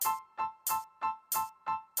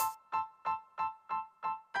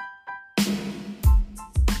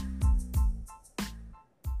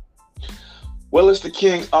Willis, the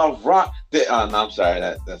king of rock. No, I'm sorry.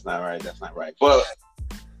 That's not right. That's not right. But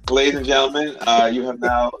ladies and gentlemen, you have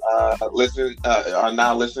now are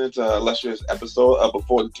now listening to an illustrious episode of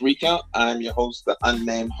Before the Three Count. I'm your host, the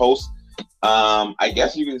unnamed host. I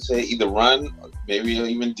guess you can say either run, maybe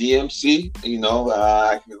even DMC.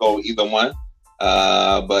 I can go either one.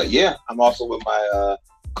 But yeah, I'm also with my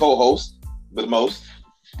co-host, the most.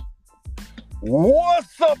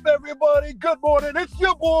 What's up, everybody? Good morning. It's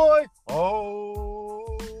your boy.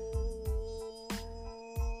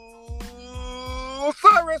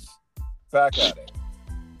 Cyrus. Back at it.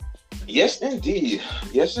 Yes, indeed.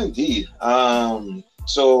 Yes, indeed.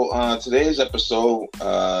 So today's episode,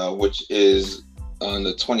 which is on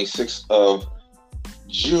the 26th of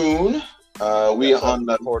June, we are on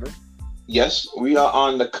the recording. Yes, we are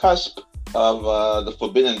on the cusp of the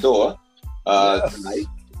Forbidden Door tonight.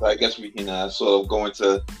 So I guess we can sort of go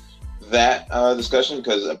into that discussion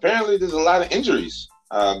because apparently there's a lot of injuries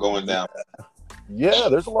going down. Yeah,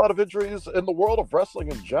 there's a lot of injuries in the world of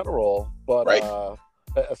wrestling in general, but right.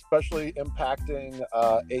 Especially impacting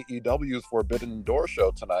AEW's Forbidden Door show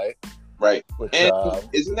tonight. Right. Which, and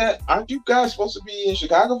aren't you guys supposed to be in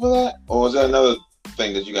Chicago for that? Or is that another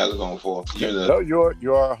thing that you guys are going for? No, you're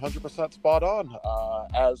 100% spot on.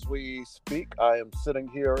 As we speak, I am sitting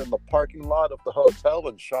here in the parking lot of the hotel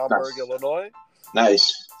in Schaumburg, Illinois.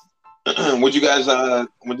 Nice. When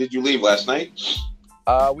did you leave last night?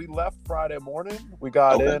 We left Friday morning. We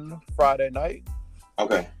got in Friday night.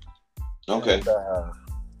 Okay. And,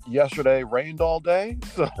 yesterday rained all day.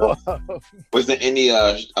 So was there any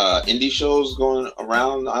indie shows going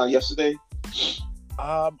around yesterday?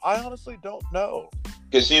 I honestly don't know.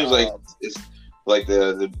 It seems like it's like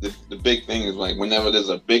the big thing is like whenever there's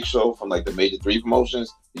a big show from like the major three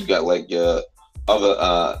promotions, you got like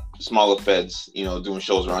other smaller feds, doing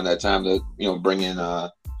shows around that time to bring in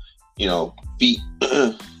feet.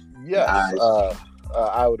 Yes,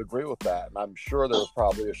 I would agree with that, and I'm sure there was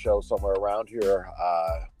probably a show somewhere around here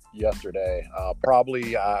yesterday.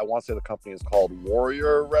 Probably, I want to say the company is called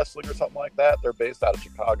Warrior Wrestling or something like that. They're based out of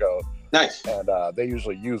Chicago. Nice. And they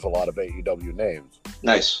usually use a lot of AEW names.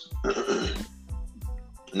 Nice.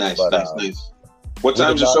 Nice. What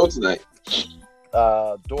time's the show tonight?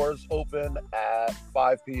 Doors open at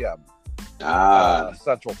 5 p.m.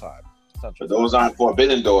 Central Time. But those aren't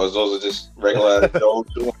forbidden doors. Those are just regular doors.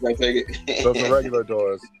 I take it. Those are regular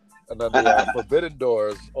doors. And then the forbidden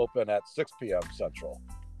doors open at 6 p.m. Central.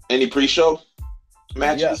 Any pre-show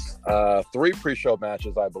matches? Yes. 3 pre-show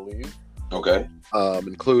matches, I believe. Okay.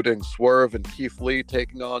 Including Swerve and Keith Lee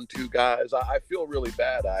taking on 2 guys. I feel really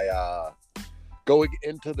bad. Going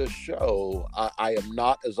into this show, I am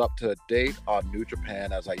not as up to date on New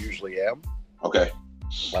Japan as I usually am. Okay.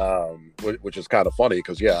 Which is kind of funny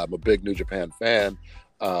because I'm a big New Japan fan,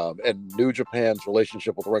 and New Japan's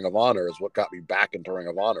relationship with Ring of Honor is what got me back into Ring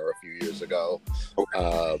of Honor a few years ago.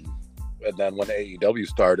 Okay. And then when AEW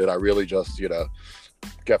started, I really just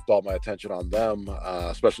kept all my attention on them.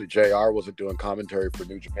 Especially JR wasn't doing commentary for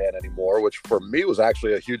New Japan anymore, which for me was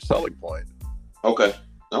actually a huge selling point. Okay.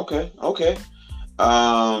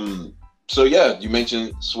 So you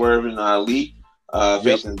mentioned Swerve and Lee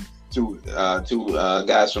facing two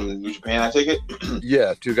guys from New Japan, I take it?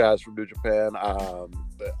 Yeah, 2 guys from New Japan.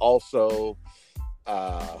 Also,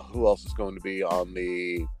 who else is going to be on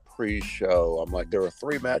the pre-show? I'm like, there are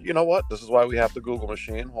 3 matches. You know what? This is why we have the Google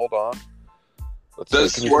machine. Hold on.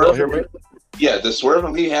 Does Swerve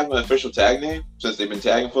and Lee have an official tag name since they've been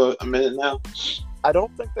tagging for a minute now? I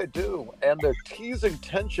don't think they do, and they're teasing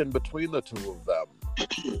tension between the 2 of them.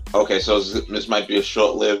 Okay, so this might be a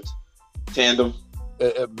short-lived tandem.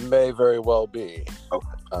 It may very well be.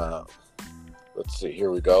 Okay. Let's see. Here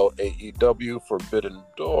we go. AEW Forbidden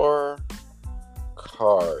Door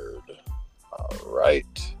card. All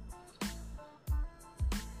right.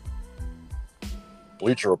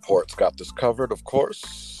 Bleacher Report's got this covered, of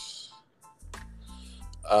course.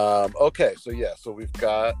 Okay, so we've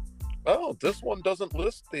got. Oh, this one doesn't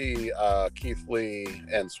list the Keith Lee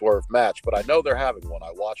and Swerve match, but I know they're having one.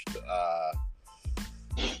 I watched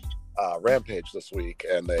Rampage this week,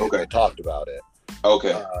 and they talked about it.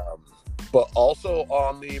 Okay. But also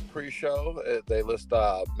on the pre-show, they list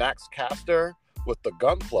Max Caster with the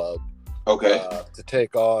Gun Club. Okay. To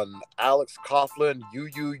take on Alex Coughlin, Yu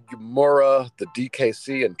Yamura, the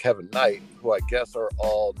DKC, and Kevin Knight, who I guess are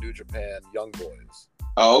all New Japan young boys.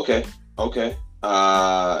 Oh, okay.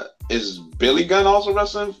 Is Billy Gunn also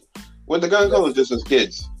wrestling with the Gun Club, or just as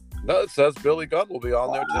kids? No, it says Billy Gunn will be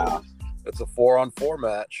on there too. It's a 4-on-4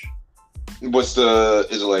 match. Is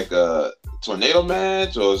it like a tornado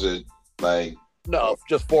match, or is it like No,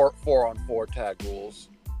 just four on four tag rules.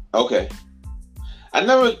 Okay. I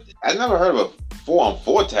never heard of a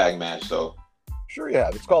 4-on-4 tag match though. Sure, you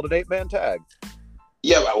have. It's called an 8-man tag.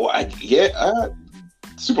 Yeah,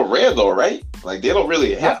 super rare though, right? Like they don't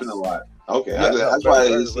really happen a lot. Okay, that's why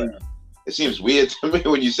it seems weird to me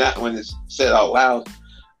when it's said out loud.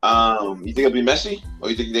 You think it'll be messy, or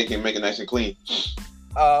you think they can make it nice and clean?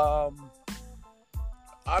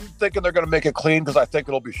 I'm thinking they're going to make it clean because I think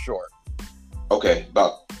it'll be short. Okay,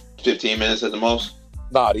 about 15 minutes at the most.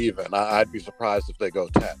 Not even. I'd be surprised if they go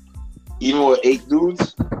 10. Even with 8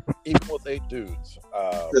 dudes. Even with 8 dudes.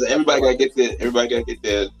 Because everybody gotta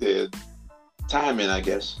get their time in, I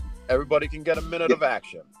guess. Everybody can get a minute of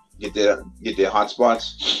action. Get their hot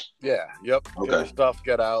spots. Yeah. Yep. Okay. Get your stuff.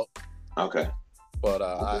 Get out. Okay. But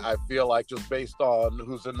I feel like just based on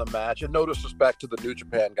who's in the match, and no disrespect to the New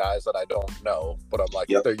Japan guys that I don't know, but I'm like,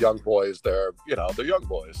 they're young boys. They're young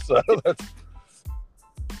boys. So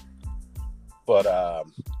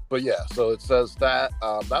but yeah, so it says that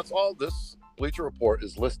that's all this Bleacher Report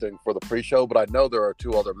is listing for the pre-show, but I know there are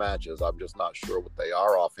 2 other matches. I'm just not sure what they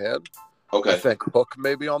are offhand. Okay. I think Hook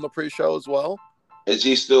may be on the pre-show as well. Is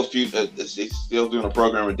he still doing a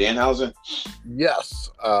program with Danhausen?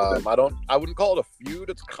 Yes. Okay. I wouldn't call it a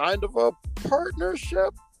feud. It's kind of a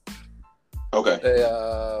partnership. Okay.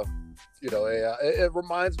 It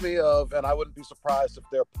reminds me of, and I wouldn't be surprised if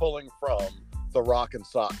they're pulling from the Rock and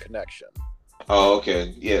Sock connection. Oh,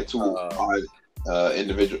 okay. Yeah, 2 odd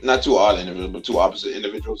individuals. Not 2 odd individuals, but 2 opposite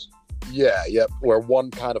individuals. Yeah, yep. Where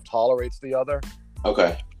one kind of tolerates the other.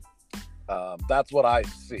 Okay. That's what I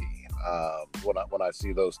see. When I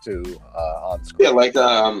see those 2 on screen. Yeah, like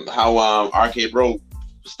how Arcade Bro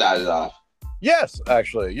started off. Yes,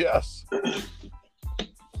 actually, yes.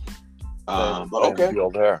 But okay.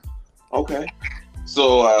 There. Okay.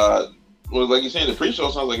 So, like you're saying, the pre-show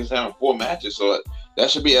sounds like it's having 4 matches, so that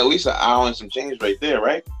should be at least an hour and some change right there,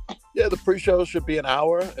 right? Yeah, the pre-show should be an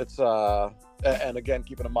hour. It's and again,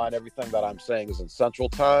 keeping in mind everything that I'm saying is in Central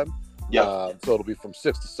Time. Yeah. So it'll be from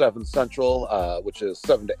 6 to 7 Central, which is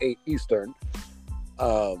 7 to 8 Eastern.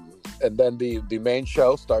 And then the main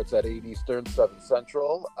show starts at 8 Eastern, 7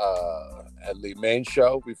 Central. And the main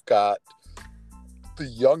show, we've got the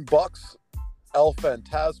Young Bucks, El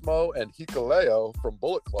Phantasmo, and Hikuleo from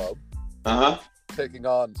Bullet Club. Taking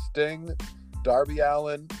on Sting, Darby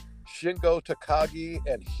Allin, Shingo Takagi,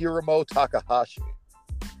 and Hiromu Takahashi.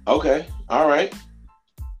 Okay. All right.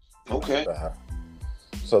 Okay.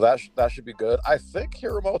 So that should be good. I think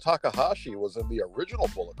Hiromu Takahashi was in the original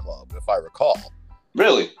Bullet Club, if I recall.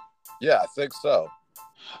 Really? Yeah, I think so.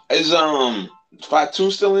 Is Fatu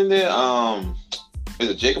still in there? Is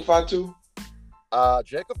it Jacob Fatu?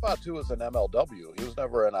 Jacob Fatu is in MLW. He was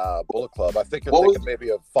never in Bullet Club. I think you're thinking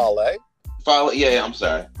maybe of Fale. Fale, yeah, I'm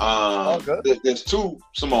sorry. Good. There's 2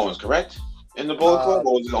 Samoans, correct? In the Bullet Club,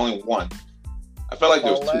 or was it only 1? I felt like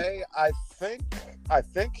there was 2. I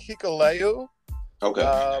think Hikuleo.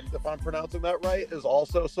 Okay. If I'm pronouncing that right, is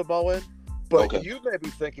also Samoan. But you may be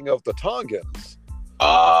thinking of the Tongans.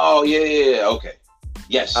 Oh, yeah. Okay.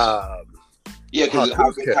 Yes. Yeah, because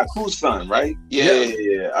Haku's son, right?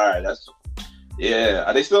 Yeah. All right.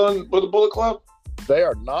 Are they still with the Bullet Club? They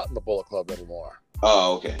are not in the Bullet Club anymore.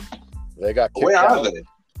 Oh, okay. They got kicked Where out are they?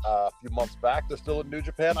 A few months back. They're still in New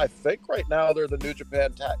Japan. I think right now they're the New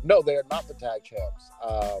Japan tag. No, they are not the tag champs.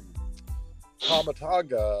 Tama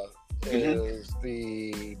Tonga is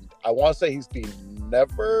I want to say he's the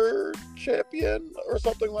Never champion or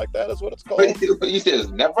something like that is what it's called. You said it's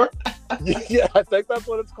Never? Yeah, I think that's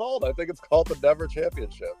what it's called. I think it's called the Never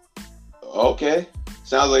Championship. Okay.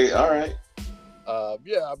 Sounds like, all right.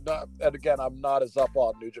 Yeah, I'm not as up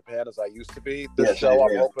on New Japan as I used to be. This show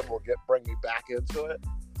I'm hoping will bring me back into it.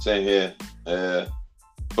 Same here.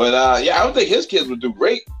 But I don't think his kids would do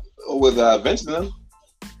great with Vince and them.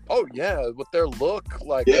 Oh yeah, with their look,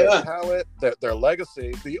 their talent, their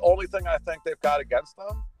legacy. The only thing I think they've got against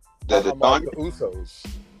them are the Usos.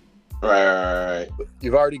 Right.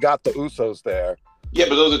 You've already got the Usos there. Yeah,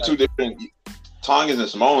 but those are 2 different. Tongans and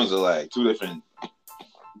Samoans are like 2 different.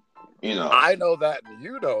 I know that, and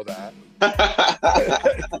you know that.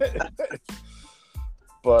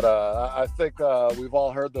 But I think we've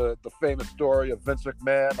all heard the famous story of Vince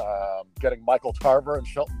McMahon getting Michael Tarver and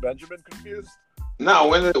Shelton Benjamin confused. No,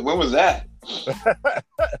 when was that?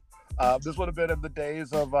 This would have been in the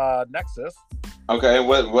days of Nexus. Okay,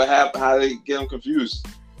 what happened? How did they get them confused?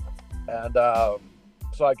 And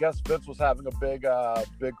so I guess Vince was having a big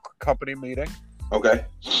company meeting. Okay.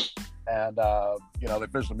 And they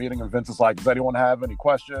finished the meeting, and Vince is like, "Does anyone have any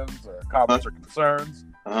questions or comments or concerns?"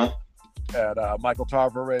 And Michael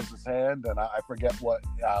Tarver raised his hand, and I forget what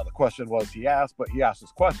the question was he asked, but he asked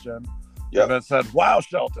his question. Yep. And then said, "Wow,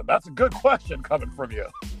 Shelton, that's a good question coming from you."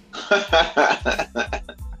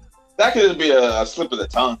 That could just be a slip of the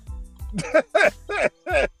tongue.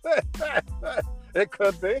 It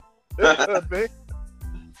could be. It could be.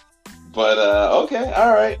 But okay,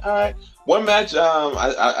 all right. One match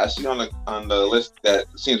I see on the list that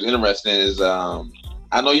seems interesting is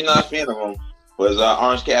I know you're not a fan of him, but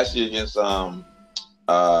Orange Cassidy against Will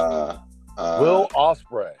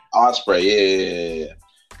Ospreay. Ospreay, yeah.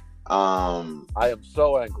 I am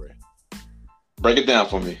so angry. Break it down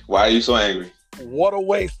for me. Why are you so angry? What a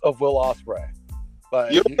waste of Will Ospreay.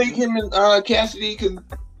 But You don't think him and Cassidy can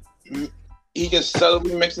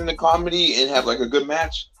subtly mix in the comedy and have like a good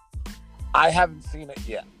match? I haven't seen it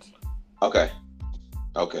yet. Okay.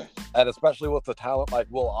 And especially with the talent like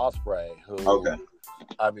Will Ospreay, who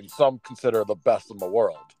I mean, some consider the best in the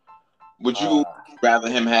world. Would you rather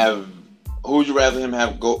him have? Who would you rather him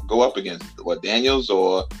have go up against? What, Daniels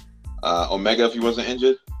or Omega if he wasn't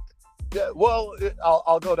injured? Yeah, well,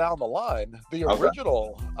 I'll go down the line. The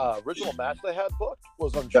original match they had booked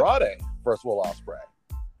was Andrade versus Will Ospreay.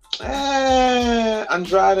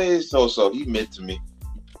 Andrade is so. He mid to me.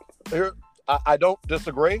 Here, I don't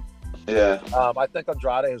disagree. Yeah. I think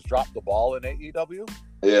Andrade has dropped the ball in AEW.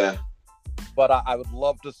 Yeah. But I would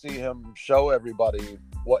love to see him show everybody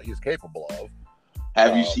what he's capable of.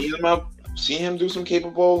 Have you seen him do some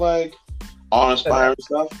capable, like, awe-inspiring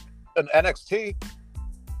stuff? In NXT.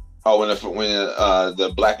 Oh, when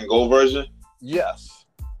the black and gold version? Yes.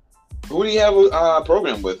 Who do you have a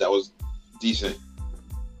program with that was decent?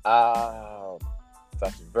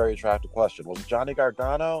 That's a very attractive question. Was it Johnny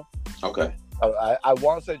Gargano? Okay. I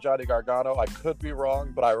want to say Johnny Gargano. I could be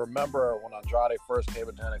wrong, but I remember when Andrade first came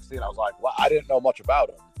into NXT, and I was like, well, I didn't know much about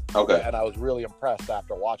him. Okay. And I was really impressed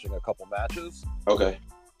after watching a couple matches. Okay.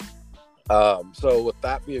 So with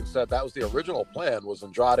that being said, that was the original plan, was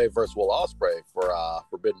Andrade versus Will Ospreay for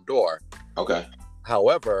Forbidden Door. Okay.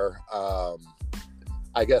 However,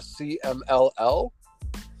 I guess CMLL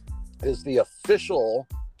is the official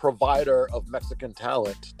provider of Mexican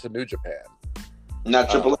talent to New Japan. Not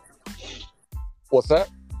AAA? What's that?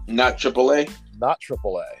 Not AAA? Not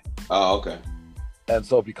AAA. Oh, okay. And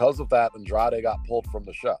so because of that, Andrade got pulled from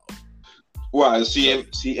the show. Why? Does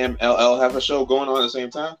CMLL have a show going on at the same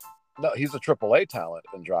time? No, he's a AAA talent,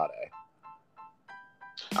 Andrade.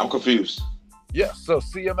 I'm confused. Yes, so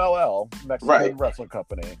CMLL, Mexican Wrestling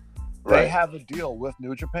Company, they have a deal with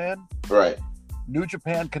New Japan. Right. New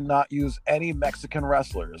Japan cannot use any Mexican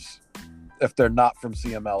wrestlers if they're not from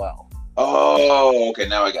CMLL. Oh, okay.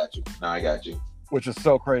 Now I got you. Which is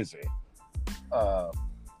so crazy.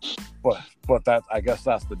 But that, I guess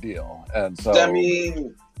that's the deal. And so that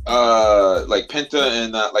mean like Penta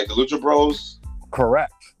and like the Lucha Bros?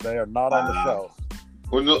 Correct. They are not on the show.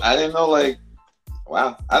 Well, no, I didn't know. Like,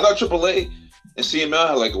 wow. I thought AAA and CML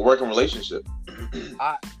had like a working relationship.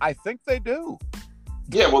 I think they do.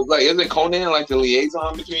 Yeah, well, like, isn't Conan like the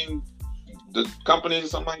liaison between the companies or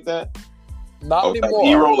something like that? Not anymore.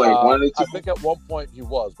 Hero, like one of the two? I think at one point he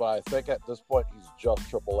was, but I think at this point he's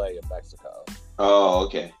just AAA in Mexico. Oh,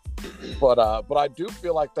 okay. But I do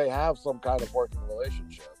feel like they have some kind of working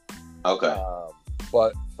relationship. Okay.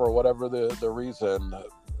 But for whatever the reason,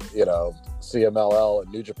 you know, CMLL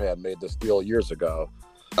and New Japan made this deal years ago.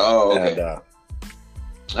 Oh, okay. And,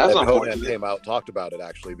 that's Conan came out and talked about it,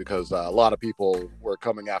 actually, because a lot of people were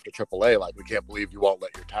coming after AAA, like, we can't believe you won't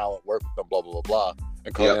let your talent work with them, blah, blah, blah, blah.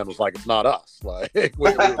 And Conan was like, it's not us. Like, we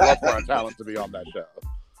would love for our talent to be on that show.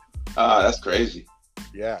 That's crazy.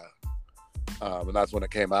 Yeah. And that's when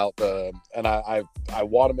it came out. And I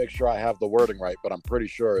want to make sure I have the wording right, but I'm pretty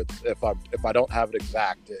sure it's if I don't have it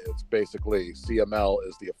exact, it's basically CML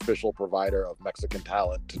is the official provider of Mexican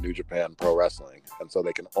talent to New Japan Pro Wrestling, and so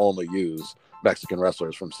they can only use Mexican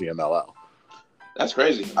wrestlers from CMLL. That's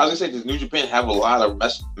crazy. I was gonna say, does New Japan have a lot of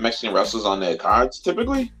Mexican wrestlers on their cards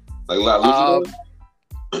typically? Like a lot of luchadors?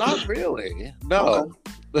 Not really. No.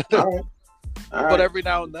 Okay. All right. But every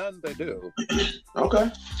now and then they do.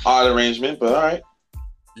 Okay. Odd arrangement, but all right.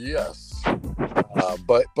 Yes.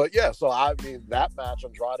 But yeah, so I mean, that match,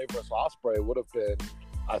 Andrade versus Ospreay, would have been,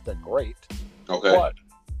 I think, great. Okay. But,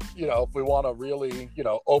 you know, if we want to really, you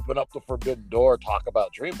know, open up the Forbidden Door, talk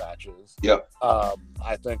about dream matches. Yep.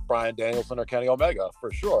 I think Bryan Danielson or Kenny Omega,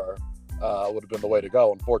 for sure, would have been the way to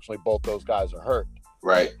go. Unfortunately, both those guys are hurt.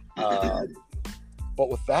 Right. But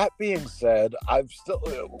with that being said, I'm still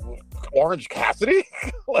Orange Cassidy.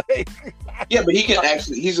 Like, yeah, but he can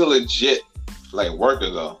actually. He's a legit like worker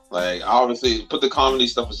though. Like, obviously, put the comedy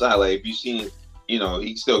stuff aside. Like, if you seen, you know,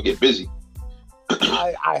 he still get busy.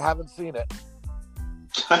 I haven't seen it.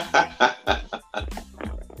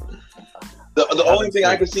 The only thing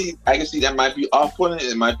I can see that might be off-putting.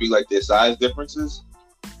 It might be like their size differences.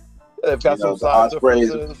 They've got some size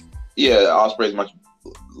differences. Yeah, the Ospreay is much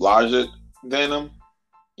larger than them.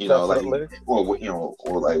 Definitely.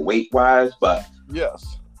 or like weight-wise, but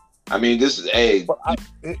yes. I mean, this is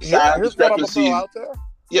size discrepancies.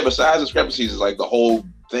 Yeah, but size discrepancies is like the whole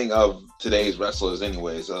thing of today's wrestlers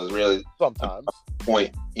anyway. So it's really sometimes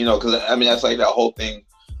point, because I mean that's like that whole thing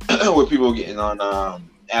with people getting on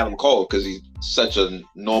Adam Cole because he's such a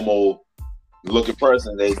normal looking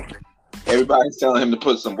person. Everybody's telling him to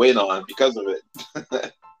put some weight on because of it.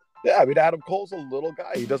 Yeah, I mean Adam Cole's a little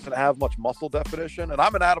guy. He doesn't have much muscle definition, and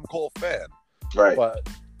I'm an Adam Cole fan. Right.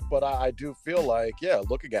 But I do feel like,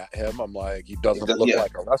 looking at him, I'm like, he doesn't look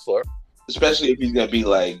like a wrestler. Especially if he's gonna be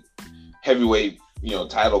like heavyweight,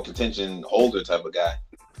 title contention holder type of guy.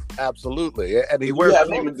 Absolutely, and he wears.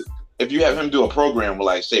 If you have him do a program with,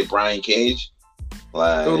 like, say, Brian Cage,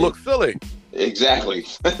 like, it would look silly. Exactly.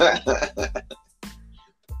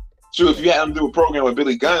 True. If you have him do a program with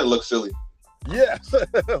Billy Gunn, it looks silly. Yes.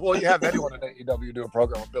 Well, you have anyone in AEW do a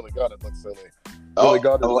program with Billy Gunn, it looks silly. Billy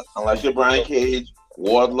Gunn unless you're Brian Cage,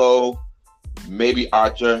 Wardlow, maybe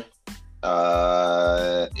Archer,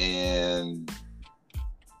 and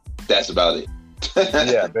that's about it.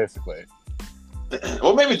 Yeah, basically.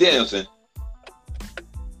 Well, maybe Danielson.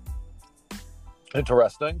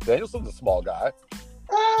 Interesting. Danielson's a small guy.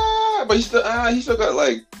 But he still got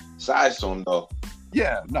like size to him though.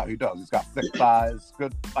 Yeah, no, he does. He's got thick thighs,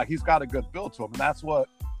 good. Like he's got a good build to him, and that's what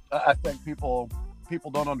I think people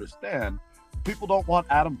don't understand. People don't want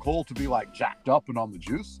Adam Cole to be like jacked up and on the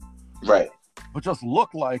juice, right? But just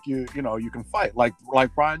look like you can fight, like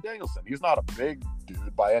Bryan Danielson. He's not a big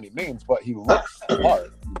dude by any means, but he looks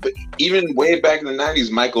hard. But even way back in the '90s,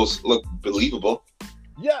 Michaels looked believable.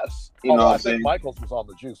 Yes, I think Michaels was on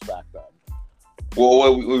the juice back then. Well,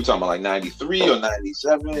 what we were talking about, like 93 or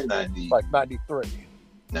 97, 90? Like 93.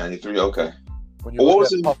 93, okay. What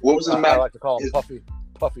was his match? I like to call him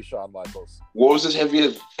Puffy Shawn Michaels. What was his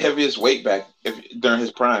heaviest weight back during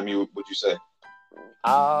his prime? Would you say? If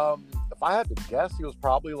I had to guess, he was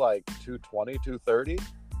probably like 220, 230.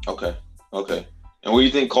 Okay. And what do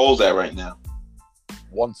you think Cole's at right now?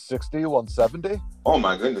 160, 170. Oh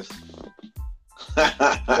my goodness.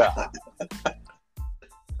 Yeah.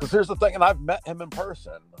 Because here's the thing, and I've met him in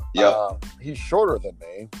person. Yeah. He's shorter than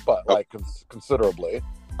me, but like considerably.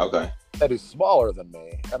 Okay. And he's smaller than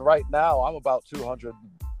me. And right now, I'm about 200,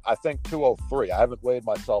 I think 203. I haven't weighed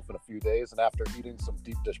myself in a few days, and after eating some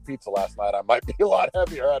deep dish pizza last night, I might be a lot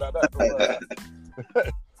heavier. I don't know.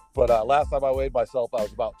 But last time I weighed myself, I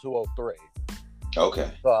was about 203.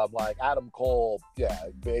 Okay. So I'm like, Adam Cole,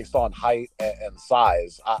 based on height and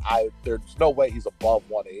size, there's no way he's above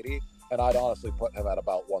 180. And I'd honestly put him at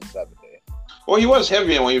about 170. Well, he was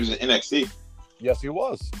heavier when he was in NXT. Yes, he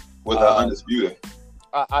was. With Undisputed.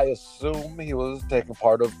 I assume he was taking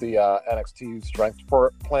part of the NXT Strength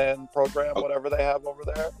Plan program, whatever they have over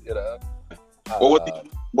there. What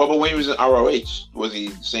about when he was in ROH? Was he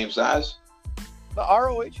the same size? The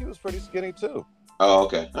ROH, he was pretty skinny too. Oh,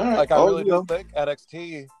 okay. All right. Like, I really don't think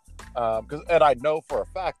NXT, and I know for a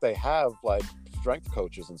fact they have like strength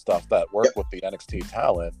coaches and stuff that work with the NXT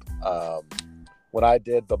talent. When I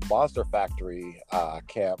did the Monster Factory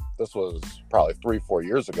camp, this was probably 3-4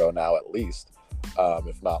 years ago now, at least,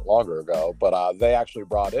 if not longer ago. But they actually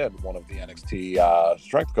brought in one of the NXT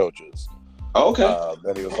strength coaches. Oh, okay.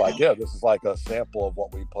 And he was like, "Yeah, this is like a sample of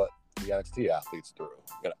what we put the NXT athletes through."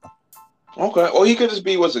 Okay. Or he could just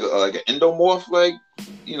be like an endomorph, like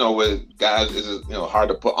with guys is hard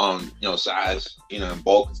to put on size, and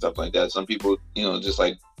bulk and stuff like that. Some people just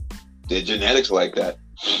like their genetics like that.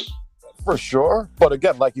 For sure, but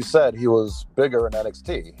again, like you said, he was bigger in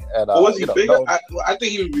NXT. And was he bigger? I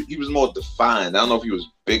think he was more defined. I don't know if he was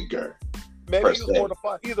bigger. Maybe he was more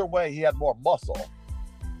defined. Either way, he had more muscle.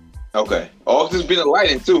 Okay. Oh, just be the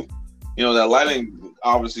lighting too. That lighting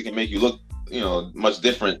obviously can make you look, much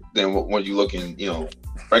different than when you look in,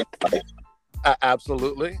 regular life.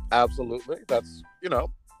 Absolutely. That's,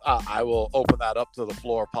 I will open that up to the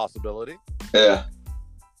floor possibility. Yeah.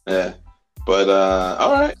 But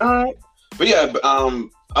all right. But yeah,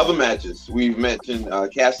 other matches we've mentioned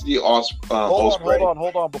Cassidy, Ospreay.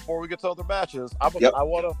 Hold on. Before we get to other matches, I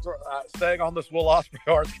want to staying on this Will Ospreay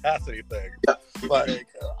Orange Cassidy thing. Yep. Like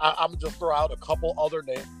I'm just throw out a couple other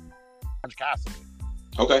names. Orange Cassidy.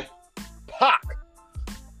 Okay. Pac.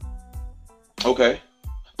 Okay.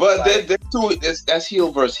 But they're two. That's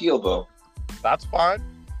heel versus heel though. That's fine.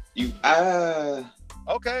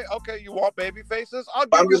 Okay. You want baby faces? I'll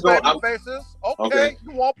give you baby faces. Okay.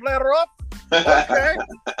 You want play rough? Okay.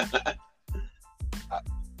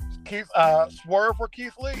 Keith, Swerve or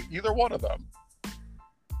Keith Lee, either one of them.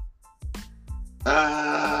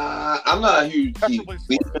 I'm not a huge Keith Lee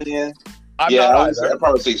fan. I'm not either. I'd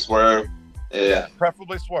probably say Swerve. Yeah,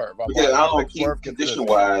 preferably Swerve. Because I don't know, Keith,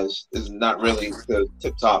 condition-wise, is not really the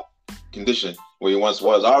tip-top condition where he once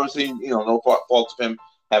was. Obviously, no fault of him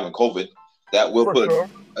having COVID. That will put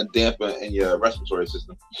a damper in your respiratory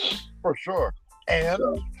system. For sure. And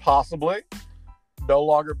possibly no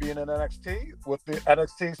longer being in NXT with the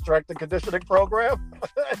NXT strength and conditioning program.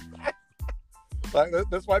 Like,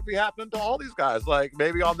 this might be happening to all these guys. Like,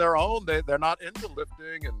 maybe on their own, they're not into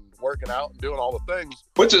lifting and working out and doing all the things.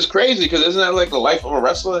 Which is crazy, because isn't that like the life of a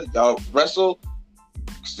wrestler? Y'all wrestle,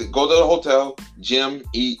 go to the hotel, gym,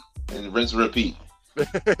 eat, and rinse and repeat.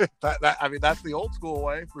 I mean, that's the old school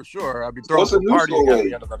way, for sure. I mean, throw some partying at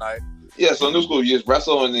the end of the night. Yeah, so new school, you just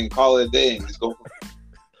wrestle and then call it a day and just go.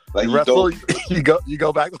 Like, you wrestle, you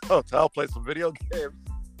go back to the hotel, play some video games.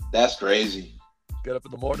 That's crazy. Get up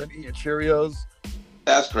in the morning, eating Cheerios.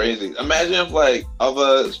 That's crazy. Imagine if, like,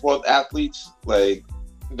 other sports athletes, like,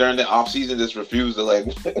 during the off season, just refuse to, like,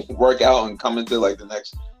 work out and come into, like, the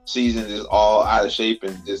next season just all out of shape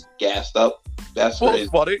and just gassed up. That's crazy.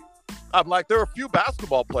 It's funny. I'm like, there are a few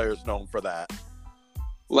basketball players known for that.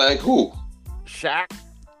 Like who? Shaq,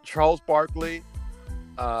 Charles Barkley,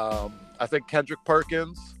 I think Kendrick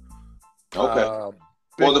Perkins. Okay.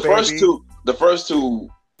 Well, the first two,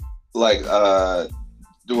 like,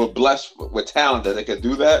 they were blessed with talent that they could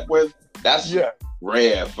do that with. That's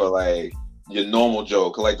rare for, like, your normal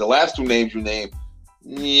Joe. Cause, like, the last two names you named,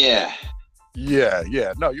 yeah.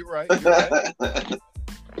 No, you're right.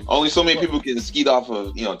 Only so many people can skeet off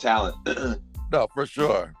of, talent. No, for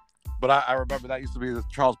sure. But I remember that used to be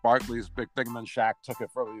Charles Barkley's big thing, and then Shaq took it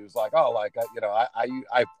from him. He was like, "Oh, like,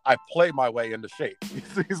 I play my way into shape."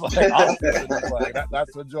 He's like, he's like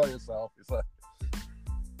that's to enjoy yourself. He's like,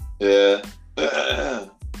 yeah.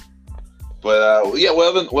 But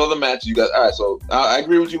what other match you got? All right, so I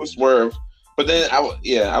agree with you with Swerve, but then I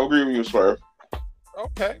agree with you with Swerve.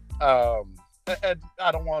 Okay. And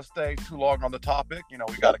I don't want to stay too long on the topic. We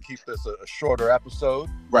got to keep this a shorter episode.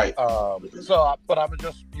 Right. But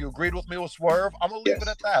you agreed with me with Swerve. I'm going to leave it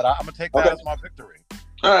at that. I'm going to take that as my victory.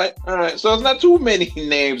 All right. So it's not too many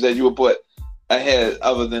names that you would put ahead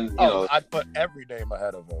other than, I'd put every name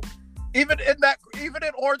ahead of him. Even in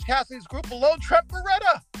Orange Cassidy's group alone, Trent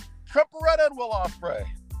Beretta and Will Ospreay.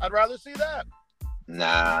 I'd rather see that.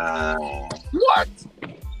 Nah. What?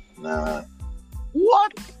 Nah.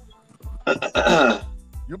 What?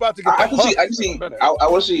 You're about to get. I can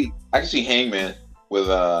see Hangman with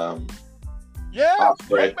Ospreay.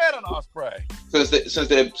 Hangman and Ospreay.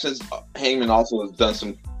 Since Hangman also has done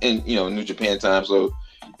some in New Japan time, so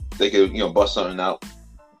they could bust something out.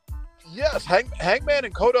 Yes, Hangman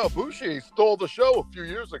and Kota Ibushi stole the show a few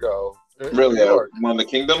years ago. Really, one of the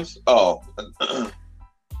Kingdoms? Oh,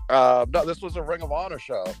 no, this was a Ring of Honor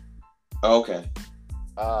show. Okay.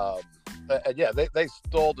 And yeah, they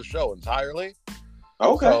stole the show entirely.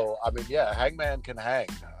 Okay. So I mean, yeah, Hangman can hang.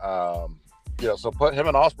 So put him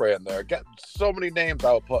and Ospreay in there. Get so many names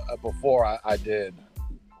I would put before I did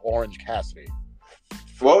Orange Cassidy.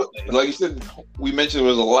 Well, like you said, we mentioned there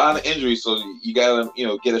was a lot of injuries, so you gotta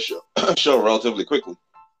get a show relatively quickly.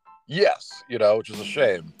 Yes, which is a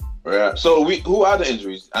shame. Yeah. So who are the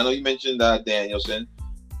injuries? I know you mentioned Danielson,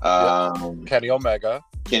 Kenny Omega,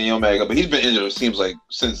 but he's been injured. It seems like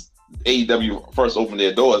since AEW first opened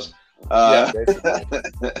their doors. CM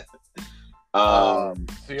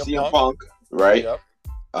Punk, right? Yep.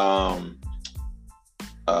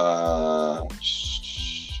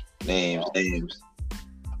 Names.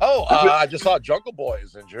 Oh, I just saw Jungle Boy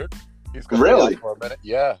is injured. He's going to be out for a minute.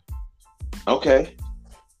 Yeah. Okay.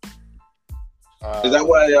 Is that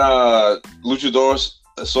why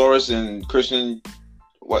Luchasaurus and Christian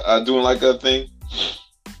doing like a thing?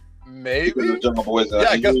 Maybe. Jungle Boys.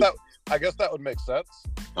 I guess that would make sense.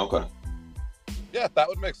 Okay. Yeah, that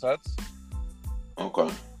would make sense. Okay.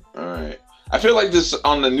 All right. I feel like this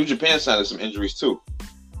on the New Japan side of some injuries too.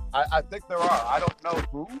 I think there are. I don't know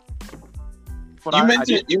who. But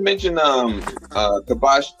you mentioned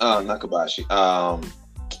Kabashi, not Kabashi.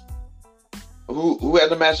 Who had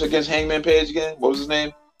the match against Hangman Page again? What was his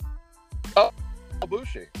name? Oh,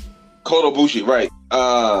 Ibushi. Kota Ibushi, right?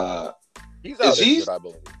 He's out injured, I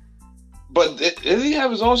believe. But did he have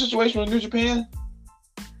his own situation with New Japan?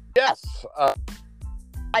 Yes.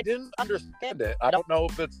 I didn't understand it. I don't know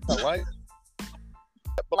if it's right,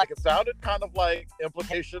 but like it sounded kind of like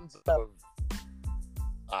implications of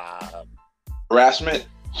harassment.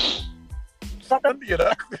 Something,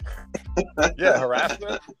 Yeah,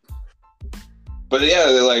 harassment. But yeah,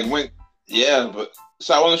 they like went. Yeah, but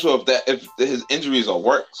So I wasn't sure if his injuries are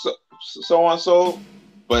work, so on so,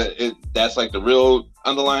 but that's like the real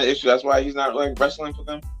underlying issue. That's why he's not like wrestling for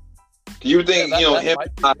them. You would think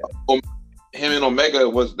him and Omega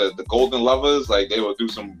was the Golden Lovers, like they would do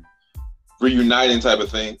some reuniting type of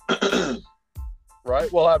thing.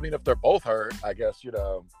 Right. Well, I mean, if they're both hurt, I guess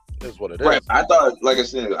is what it is. Right. I thought, like I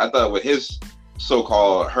said, with his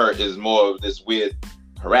so-called hurt is more of this weird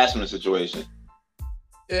harassment situation.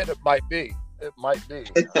 It might be. It might be.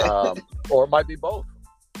 Or it might be both.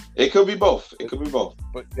 It could be both.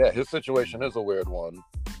 But yeah, his situation is a weird one.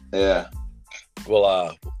 Yeah.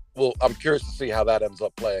 Well, I'm curious to see how that ends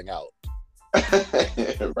up playing out.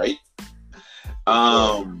 Right.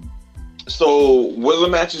 So what are the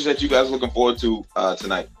matches that you guys are looking forward to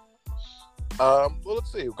tonight? Well,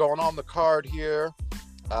 let's see. Going on the card here.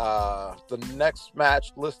 The next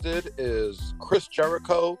match listed is Chris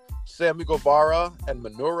Jericho, Sammy Guevara, and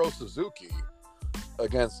Minoru Suzuki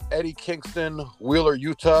against Eddie Kingston, Wheeler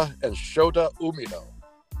Yuta, and Shota Umino.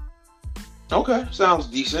 Okay, sounds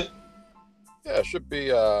decent. Yeah, should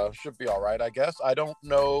be all right, I guess. I don't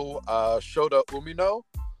know Shota Umino,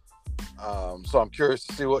 so I'm curious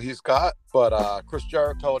to see what he's got. But Chris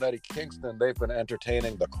Jericho and Eddie Kingston, they've been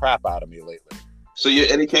entertaining the crap out of me lately. So you're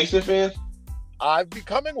an Eddie Kingston fan? I'm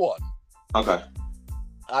becoming one. Okay.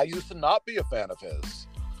 I used to not be a fan of his.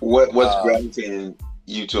 What's gravitating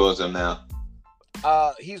you towards him now?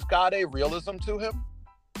 He's got a realism to him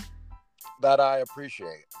that I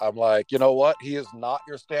appreciate. I'm like, you know what? He is not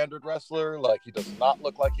your standard wrestler. Like, he does not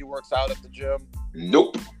look like he works out at the gym.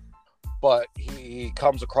 Nope. But he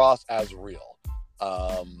comes across as real.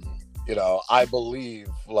 I believe,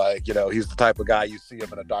 like, he's the type of guy you see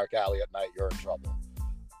him in a dark alley at night, you're in trouble.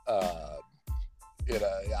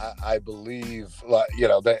 I believe, like,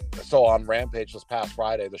 so on Rampage this past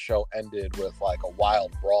Friday, the show ended with like a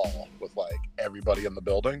wild brawl with like everybody in the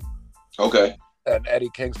building. Okay. And Eddie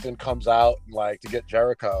Kingston comes out to get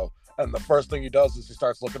Jericho, and the first thing he does is he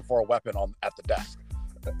starts looking for a weapon at the desk.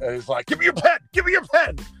 And he's like, "Give me your pen! Give me your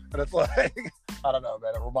pen!" And it's like, I don't know,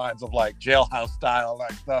 man. It reminds of like Jailhouse style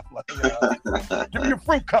like stuff. Like, give me your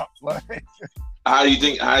fruit cup. Like, how do you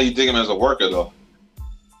think him as a worker though?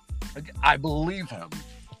 I believe him.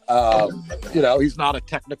 He's not a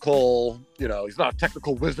technical. He's not a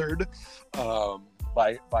technical wizard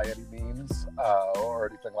by any means or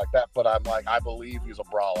anything like that. But I'm like, I believe he's a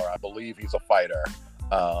brawler. I believe he's a fighter.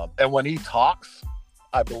 And when he talks,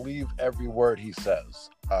 I believe every word he says.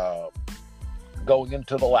 Going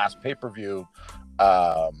into the last pay-per-view,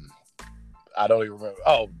 I don't even remember.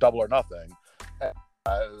 Oh, Double or Nothing. It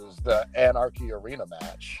was the Anarchy Arena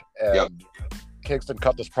match, and yep. Kingston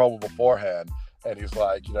cut this promo beforehand, and he's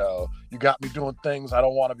like, you got me doing things I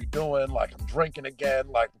don't want to be doing, like I'm drinking again,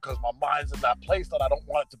 like because my mind's in that place that I don't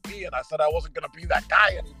want it to be, and I said I wasn't gonna be that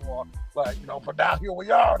guy anymore, like but now here we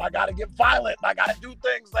are, and I gotta get violent, and I gotta do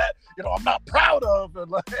things that I'm not proud of,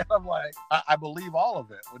 and I'm like, I believe all of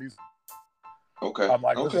it when he's. Okay. I'm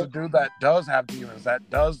like, this is a dude that does have demons, that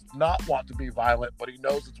does not want to be violent, but he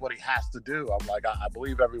knows it's what he has to do. I'm like, I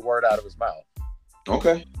believe every word out of his mouth.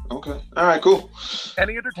 Okay. All right, cool. And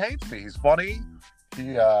he entertains me. He's funny.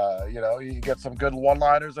 He, he gets some good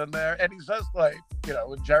one-liners in there. And he says, like,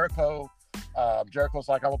 when Jericho's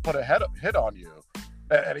like, I'm going to put a hit on you.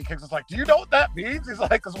 And he kicks us like, do you know what that means? He's like,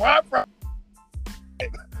 because where I'm from.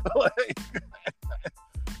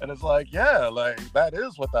 And it's like, yeah, like, that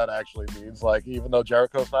is what that actually means. Like, even though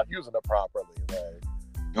Jericho's not using it properly. Like.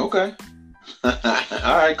 Okay.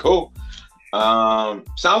 All right, cool.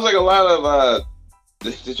 Sounds like a lot of,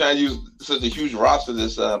 they're trying to use such a huge roster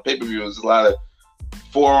this pay-per-view. There's a lot of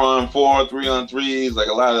 4-on-4, 3-on-3s, like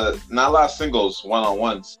not a lot of singles,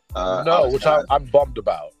 one-on-ones. No, which I'm bummed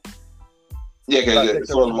about. Yeah, because it's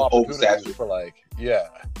sort of oversaturated.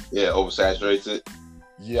 Oversaturates it.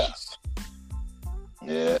 Yes.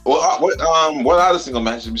 Yeah. Well, what other single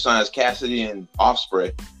matches besides Cassidy and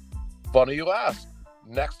Ospreay? Funny you ask.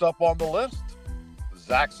 Next up on the list,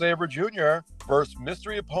 Zack Sabre Jr. versus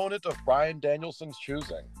mystery opponent of Bryan Danielson's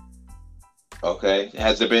choosing. Okay.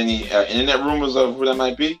 Has there been any internet rumors of who that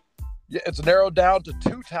might be? Yeah, it's narrowed down to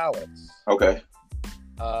two talents. Okay.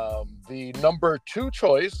 The number 2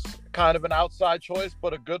 choice, kind of an outside choice,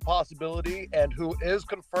 but a good possibility, and who is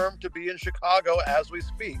confirmed to be in Chicago as we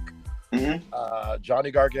speak. Mm-hmm.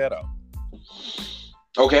 Johnny Gargano.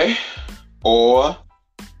 Okay. Or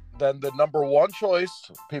then the number 1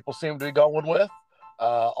 choice people seem to be going with,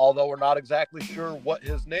 although we're not exactly sure what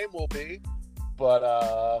his name will be, but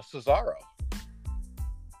Cesaro.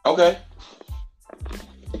 Okay.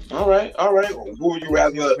 All right. Who would you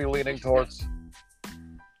rather be leaning towards?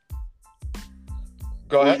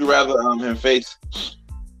 Go ahead. Who would you rather him face?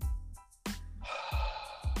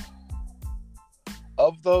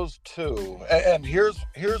 those two, and here's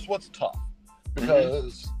what's tough,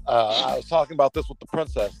 because I was talking about this with the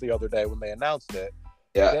Princess the other day when they announced it.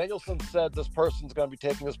 Yeah. Danielson said this person's going to be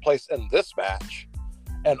taking his place in this match,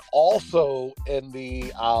 and also in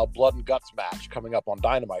the Blood and Guts match coming up on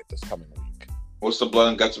Dynamite this coming week. What's the Blood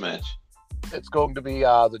and Guts match? It's going to be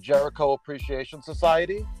the Jericho Appreciation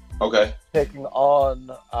Society. Okay. Taking on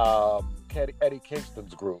Eddie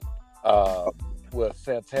Kingston's group with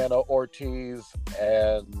Santana, Ortiz,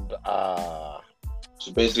 and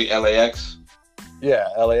so basically LAX. Yeah,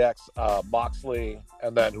 LAX, Moxley,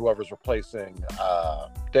 and then whoever's replacing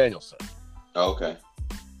Danielson. Oh, okay.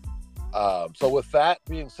 So with that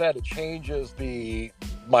being said, it changes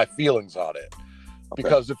my feelings on it. Okay.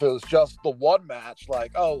 Because if it was just the one match,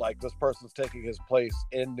 like, oh, like this person's taking his place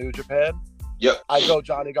in New Japan, yep, I go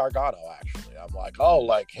Johnny Gargano, actually. I'm like, oh,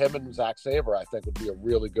 like him and Zack Sabre, I think would be a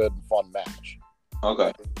really good and fun match.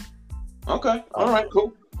 Okay. Okay. All right,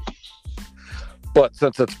 cool. But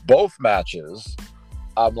since it's both matches,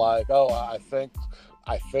 I'm like, oh, I think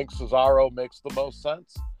Cesaro makes the most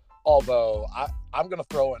sense. Although I'm going to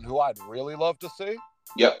throw in who I'd really love to see.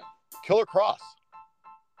 Yep. Killer Kross.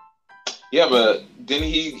 Yeah, but then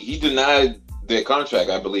he denied their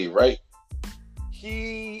contract, I believe, right?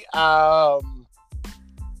 He, well,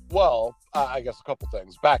 I guess a couple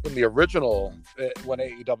things. Back in the original, when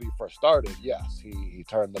AEW first started, yes, he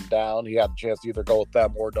turned them down. He had a chance to either go with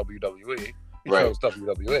them or WWE. He chose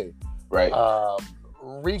WWE. Right.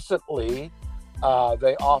 Recently,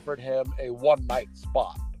 they offered him a one-night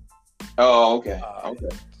spot. Oh, okay.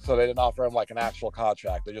 Okay. So they didn't offer him like an actual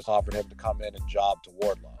contract. They just offered him to come in and job to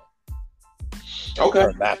Wardlow. Okay.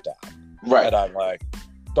 Turn that down. Right. And I'm like,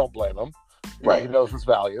 don't blame him. Right. He knows his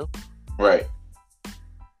value. Right.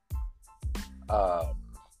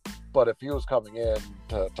 But if he was coming in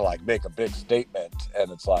to like make a big statement,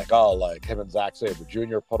 and it's like, oh, like him and Zack Sabre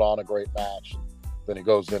Jr. put on a great match, and then he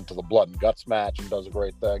goes into the Blood and Guts match and does a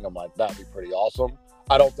great thing, I'm like, that'd be pretty awesome.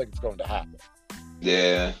 I don't think it's going to happen.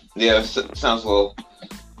 Yeah. Sounds a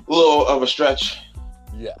little of a stretch.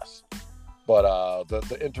 Yes. But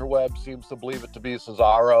the interweb seems to believe it to be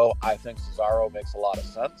Cesaro. I think Cesaro makes a lot of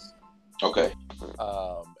sense. Okay.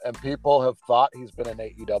 And people have thought he's been in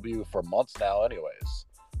AEW for months now anyways.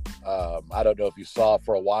 I don't know if you saw,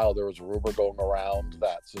 for a while there was a rumor going around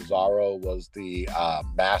that Cesaro was the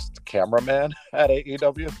masked cameraman at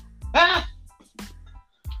AEW. Ah!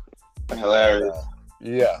 Hilarious.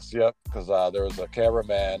 Yes, yep, because there was a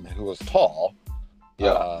cameraman who was tall.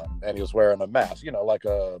 Yeah. And he was wearing a mask, like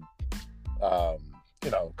a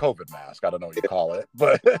COVID mask. I don't know what you call it,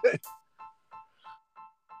 but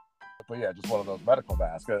yeah, just one of those medical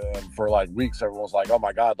masks. And for like weeks, everyone's like, "Oh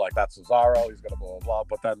my god, like that's Cesaro. He's gonna blah blah blah."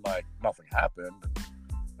 But then like nothing happened.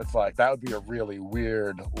 It's like that would be a really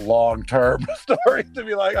weird long-term story to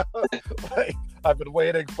be like, like I've been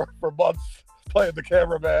waiting for months playing the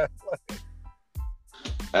cameraman.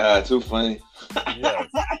 Too funny. Yes.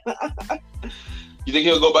 You think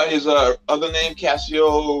he'll go by his other name,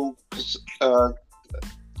 Cassio? His friend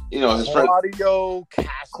Claudio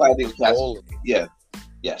Castagnoli. Yeah.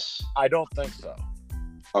 Yes. I don't think so.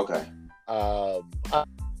 Okay. I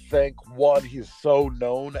think he's so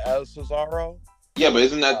known as Cesaro. Yeah, but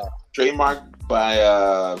isn't that trademarked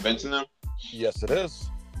by Vince and them? Yes, it is.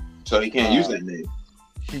 So he can't use that name.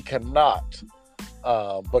 He cannot.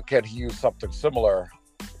 But can he use something similar?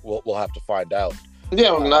 We'll have to find out.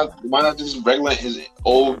 Yeah, why not just regulate his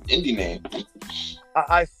old indie name?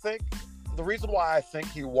 I think the reason why I think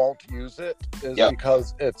he won't use it is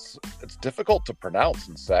because it's difficult to pronounce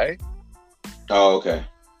and say. Oh, okay.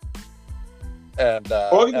 And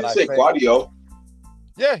or you can say Claudio.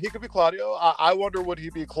 Yeah, he could be Claudio. I wonder, would he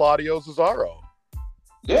be Claudio Cesaro?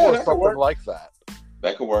 Yeah, or that something could work. like that.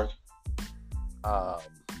 That could work.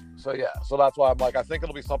 So that's why I'm like, I think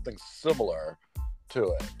it'll be something similar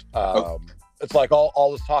to it. It's like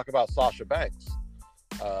all this talk about Sasha Banks.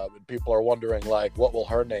 People are wondering, like, what will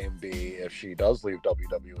her name be if she does leave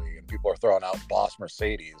WWE? And people are throwing out Boss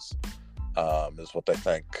Mercedes, is what they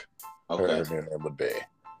think her new name would be.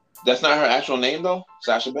 That's not her actual name, though?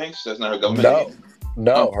 Sasha Banks? That's not her government name?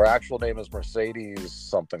 No, her actual name is Mercedes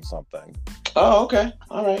something. Oh, okay.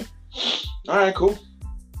 All right, cool.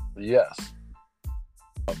 Yes.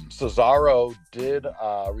 Cesaro did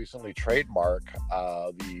recently trademark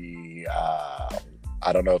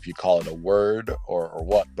I don't know if you call it a word or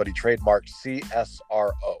what, but he trademarked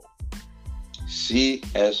CSRO.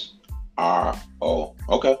 CSRO.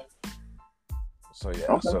 Okay. So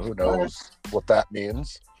yeah, so who knows what that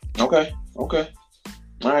means. Okay. All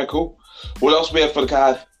right, cool. What else we have for the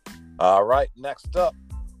card? All right, next up,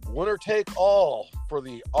 winner take all for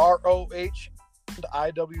the ROH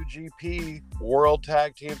IWGP World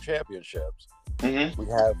Tag Team Championships. Mm-hmm. We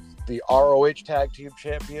have the ROH Tag Team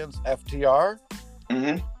Champions, FTR,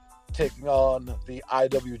 taking on the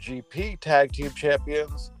IWGP Tag Team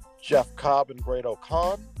Champions, Jeff Cobb and Great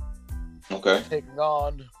O'Khan. Okay. Taking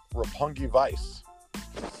on Roppongi Vice.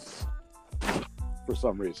 For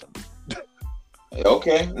some reason.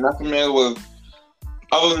 Okay. Not familiar with,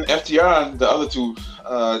 other than FTR, the other two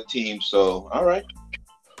teams. So, all right.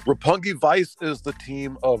 Roppongi Vice is the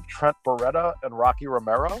team of Trent Beretta and Rocky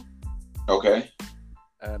Romero. Okay.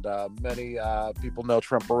 And many people know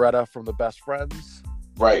Trent Beretta from The Best Friends.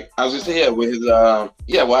 Right. I was just saying, with his, why,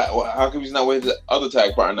 how come he's not with the other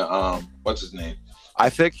tag partner? What's his name? I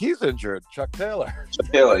think he's injured. Chuck Taylor.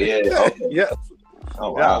 Chuck Taylor, yeah. Okay. Yes.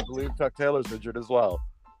 Oh, wow. Yeah, I believe Chuck Taylor's injured as well.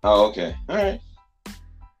 Oh, okay. All right.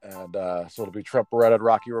 And so it'll be Trent Beretta and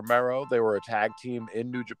Rocky Romero. They were a tag team in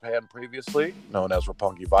New Japan previously, known as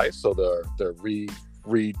Roppongi Vice. So they're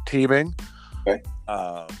re-teaming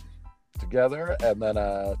together, and then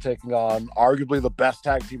taking on arguably the best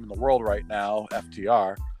tag team in the world right now,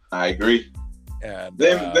 FTR. I agree. And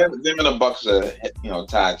them and the Bucks are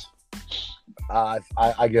tags. I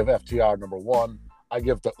give FTR number 1. I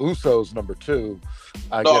give the Usos number 2.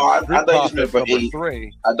 I thought you just meant for number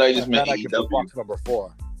 3. I thought you just meant AEW. I give the Bucks number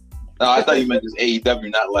 4. No, I thought you meant just AEW,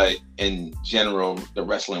 not like in general the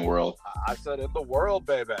wrestling world. I said in the world,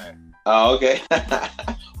 baby. Oh, okay.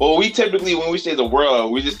 Well, we typically, when we say the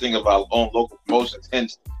world, we just think of our own local promotions.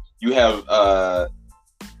 Hence, you have the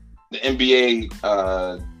NBA,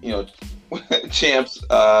 champs,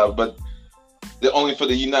 but they're only for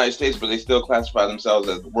the United States, but they still classify themselves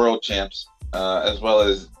as world champs, as well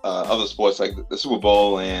as other sports like the Super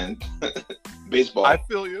Bowl and baseball. I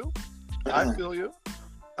feel you.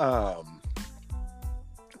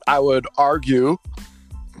 I would argue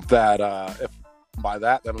that if by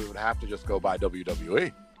that, then we would have to just go by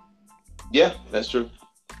WWE. Yeah, that's true.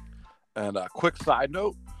 And a quick side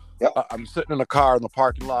note, yep. I'm sitting in a car in the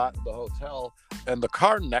parking lot of the hotel, and the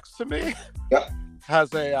car next to me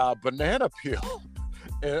has a banana peel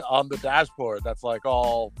on the dashboard that's like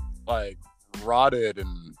all like rotted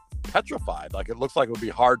and petrified. Like it looks like it would be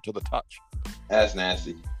hard to the touch. That's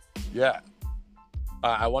nasty. Yeah.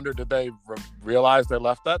 I wonder, did they realize they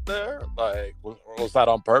left that there? Like, was that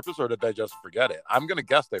on purpose, or did they just forget it? I'm gonna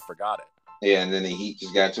guess they forgot it. Yeah, and then the heat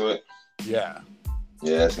just got to it. Yeah.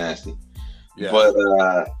 Yeah, that's nasty. Yeah. But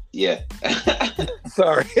yeah.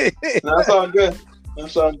 Sorry. No, that's all good.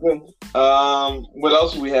 What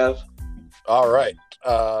else do we have? All right.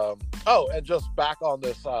 And just back on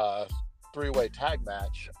this 3-way tag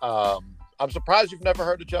match. I'm surprised you've never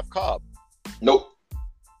heard of Jeff Cobb. Nope.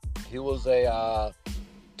 He was a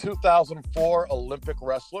 2004 Olympic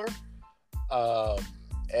wrestler,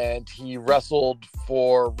 and he wrestled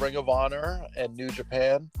for Ring of Honor and New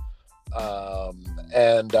Japan,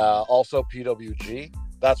 and also PWG.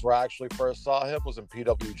 That's where I actually first saw him, was in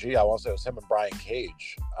PWG. I want to say it was him and Brian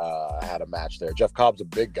Cage had a match there. Jeff Cobb's a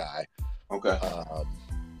big guy. Okay.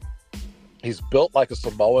 He's built like a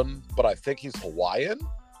Samoan, but I think he's Hawaiian.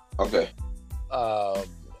 Okay.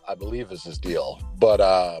 I believe is his deal, but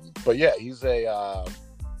yeah, he's a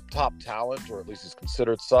top talent, or at least he's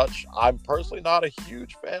considered such. I'm personally not a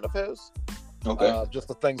huge fan of his. Okay. Just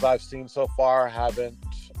the things I've seen so far haven't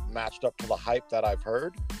matched up to the hype that I've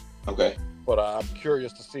heard. Okay. But I'm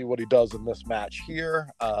curious to see what he does in this match here.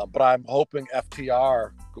 But I'm hoping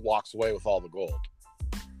FTR walks away with all the gold.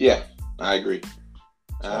 Yeah, I agree.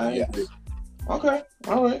 Yes. Okay.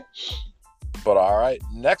 All right. But all right,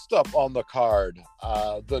 next up on the card,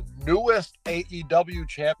 the newest AEW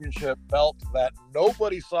championship belt that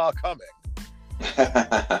nobody saw coming.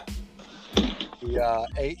 The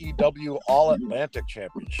AEW All Atlantic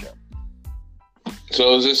Championship.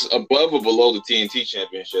 So is this above or below the TNT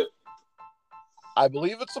Championship? I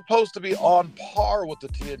believe it's supposed to be on par with the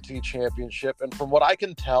TNT Championship, and from what I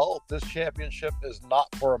can tell, this championship is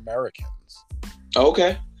not for Americans.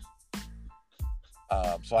 Okay.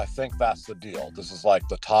 So I think that's the deal. This is like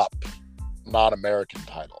the top non-American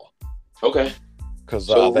title. Okay. Because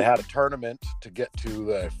they had a tournament to get to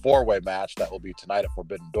the 4-way match that will be tonight at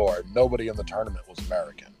Forbidden Door. Nobody in the tournament was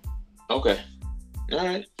American. Okay. All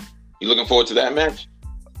right. You looking forward to that match?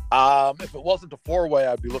 If it wasn't a 4-way,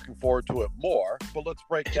 I'd be looking forward to it more. But let's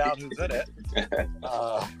break down who's in it.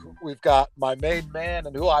 We've got my main man,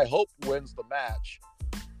 and who I hope wins the match,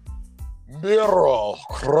 Miro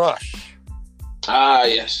Crush. Ah,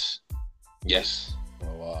 yes. Yes.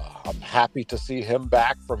 So, I'm happy to see him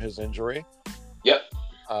back from his injury. Yep.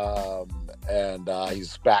 And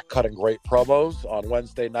he's back cutting great promos. On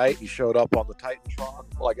Wednesday night, he showed up on the Titantron.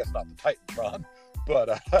 Well, I guess not the Titantron,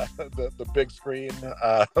 but the big screen,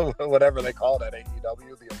 whatever they call it at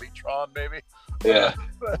AEW, the Elitron, maybe. Yeah.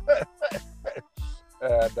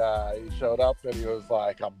 And he showed up and he was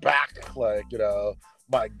like, "I'm back!" Like,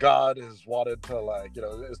 my God has wanted to, like,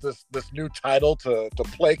 is this new title to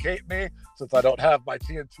placate me since I don't have my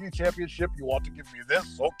TNT championship? You want to give me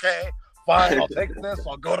this? Okay, fine, I'll take this.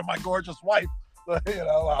 I'll go to my gorgeous wife.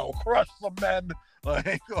 I'll crush some men.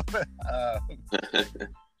 Like,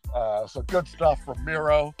 so good stuff from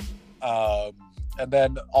Miro. And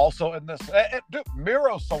then also in this,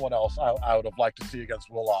 Miro's someone else I would have liked to see against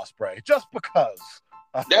Will Ospreay, just because.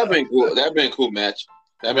 That'd been cool. That'd been a cool match.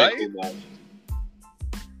 That'd been a cool match.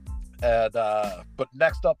 And but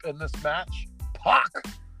next up in this match, Pac.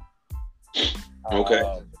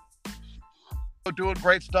 Okay. Doing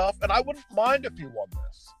great stuff, and I wouldn't mind if he won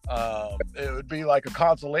this. It would be like a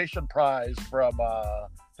consolation prize from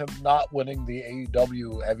him not winning the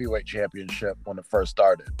AEW Heavyweight Championship when it first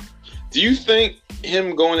started. Do you think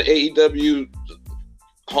him going to AEW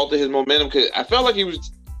halted his momentum? Because I felt like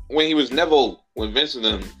when he was Neville with Vince and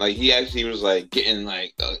them, like he actually was like getting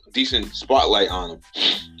like a decent spotlight on him.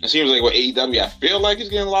 It seems like with AEW, I feel like he's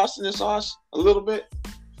getting lost in the sauce a little bit.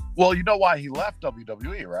 Well, you know why he left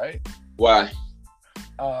WWE, right? Why?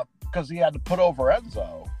 Because he had to put over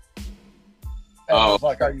Enzo. And I was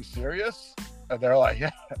like, "Are you serious?" And they're like,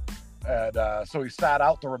 "Yeah." And so he sat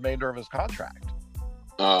out the remainder of his contract.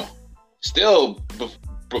 Still,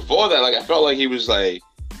 before that, like I felt like he was like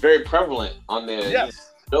very prevalent on their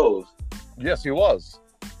shows. Yes, he was.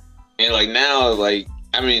 And like now, like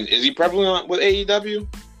I mean, is he prevalent with AEW?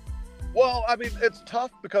 Well, I mean, it's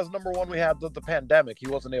tough because number one, we had the pandemic. He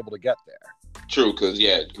wasn't able to get there. True, because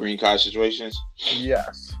green card situations.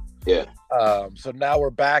 Yes. Yeah. So now we're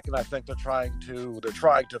back, and I think they're trying to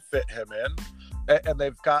fit him in, and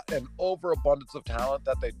they've got an overabundance of talent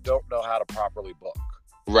that they don't know how to properly book.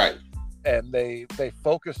 Right. And they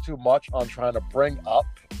focus too much on trying to bring up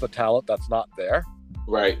the talent that's not there.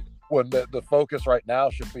 Right. When the focus right now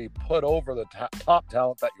should be put over the top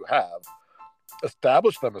talent that you have,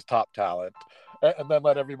 establish them as top talent, and then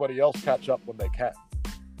let everybody else catch up when they can.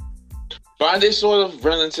 But they sort of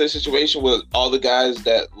run into a situation with all the guys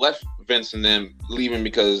that left Vince and them leaving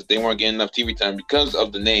because they weren't getting enough TV time because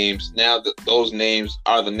of the names. Now those names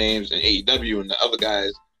are the names in AEW, and the other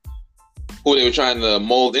guys who they were trying to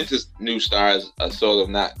mold into new stars are sort of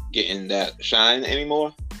not getting that shine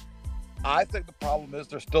anymore. I think the problem is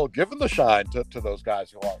they're still giving the shine to those guys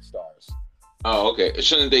who aren't stars. Oh, okay.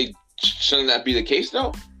 Shouldn't that be the case,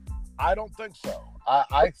 though? I don't think so.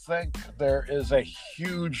 I think there is a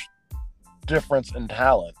huge difference in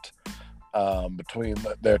talent between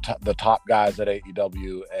the top guys at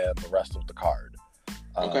AEW and the rest of the card.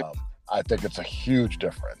 Okay. I think it's a huge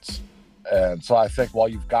difference. And so I think while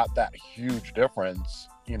you've got that huge difference,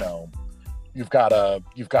 you've got to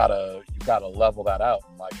level that out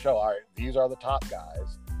and like show, all right, these are the top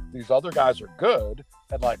guys. These other guys are good,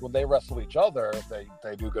 and like when they wrestle each other,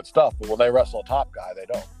 they do good stuff. But when they wrestle a top guy, they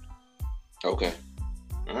don't. Okay.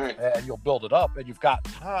 All right. And you'll build it up, and you've got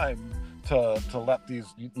time to let these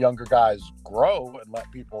younger guys grow and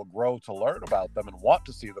let people grow to learn about them and want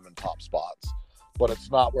to see them in top spots. But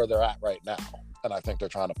it's not where they're at right now. And I think they're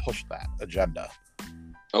trying to push that agenda.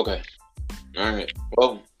 Okay. All right.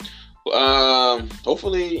 Well,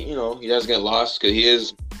 hopefully, he doesn't get lost because he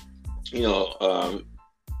is,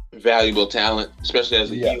 valuable talent, especially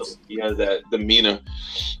as a heel. He has that demeanor.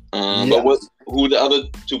 But who are the other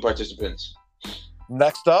two participants?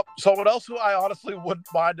 Next up, someone else who I honestly wouldn't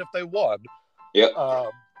mind if they won. Yep.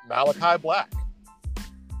 Malachi Black,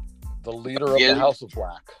 the leader of the House of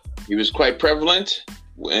Black. He was quite prevalent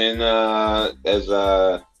when, as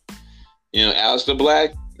Aleister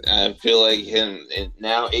Black. I feel like him, and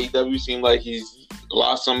now AEW seems like he's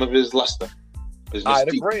lost some of his luster. I'd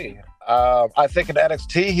agree. I think in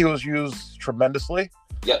NXT he was used tremendously.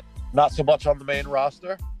 Yep. Not so much on the main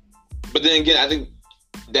roster. But then again, I think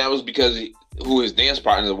that was because who his dance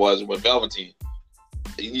partner was with Velveteen.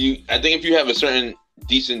 I think if you have a certain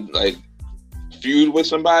decent feud with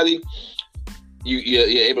somebody, you're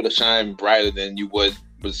able to shine brighter than you would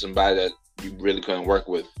with somebody that you really couldn't work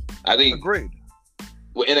with. I think. Agreed.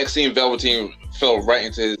 With NXT and Velveteen fell right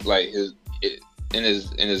into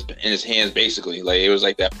his hands basically. Like it was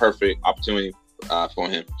like that perfect opportunity for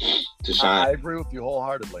him to shine. I agree with you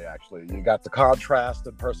wholeheartedly. Actually, you got the contrast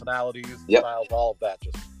and personalities, styles, all of that.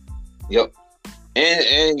 Yep.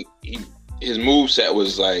 And his moveset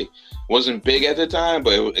was wasn't big at the time,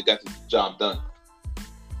 but it got the job done.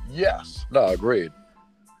 Yes. No, agreed.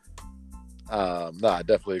 I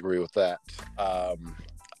definitely agree with that.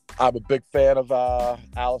 I'm a big fan of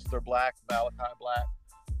Aleister Black, Malachi Black.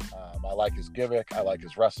 I like his gimmick. I like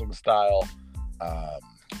his wrestling style.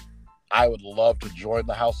 I would love to join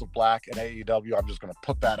the House of Black in AEW. I'm just going to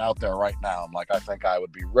put that out there right now. I'm like, I think I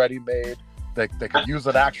would be ready-made. They could use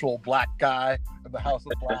an actual black guy in the House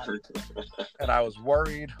of Black. And I was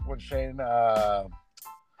worried when Shane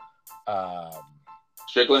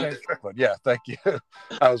Strickland? Yeah, thank you.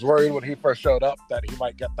 I was worried when he first showed up that he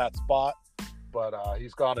might get that spot, but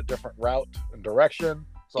he's gone a different route and direction.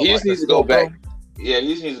 So he just needs to go back. Yeah,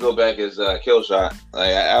 he just needs to go back as Killshot.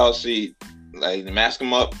 Like, I'll see, like, mask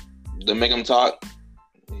him up, to make him talk.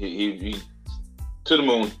 He to the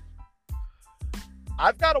moon.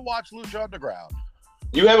 I've got to watch Lucha Underground.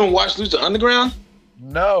 You haven't watched Lucha Underground?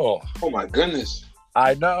 No. Oh my goodness.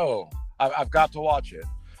 I know. I've got to watch it,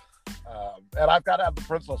 and I've got to have the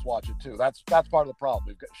Princess watch it too. That's part of the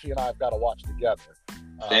problem. She and I have got to watch together.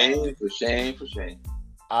 Shame for shame.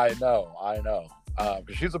 I know.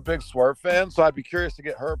 Because she's a big Swerve fan, so I'd be curious to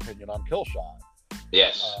get her opinion on Killshot.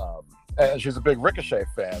 Yes. And she's a big Ricochet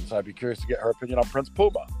fan, so I'd be curious to get her opinion on Prince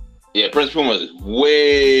Puma. Yeah, Prince Puma is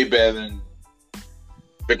way better than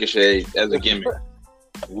Ricochet as a gimmick.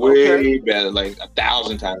 Way better, like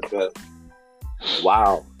 1,000 times better.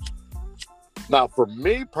 Wow. Now, for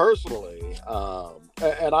me personally,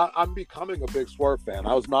 and I'm becoming a big Swerve fan.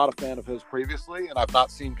 I was not a fan of his previously, and I've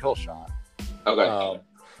not seen Killshot. Okay.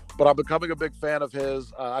 But I'm becoming a big fan of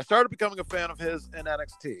his. I started becoming a fan of his in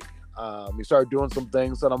NXT. He started doing some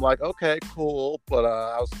things that I'm like, okay, cool, but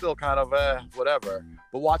I was still kind of whatever.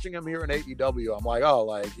 But watching him here in AEW, I'm like, oh,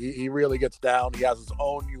 like he really gets down. He has his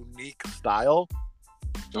own unique style,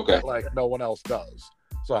 that, like, no one else does.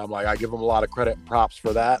 So I'm like, I give him a lot of credit and props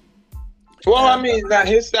for that. Well, and, I mean, not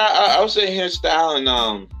his style. I would say his style and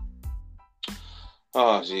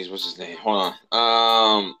oh geez, what's his name? Hold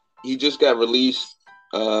on. He just got released.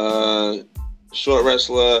 Short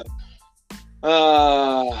wrestler.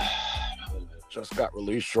 Just got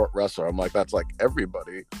released, short wrestler. I'm like, that's like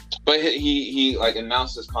everybody. But he like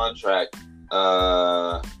announced his contract.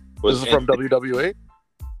 This is from WWE?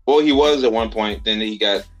 Well, he was at one point. Then he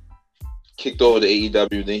got kicked over to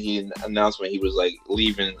AEW. Then he announced when he was like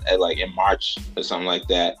leaving at like in March or something like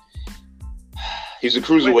that. He's a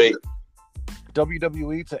cruiserweight.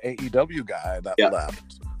 WWE to AEW guy that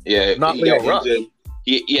left. Yeah, not Leo Rush.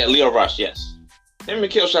 Leo Rush. Yes. Him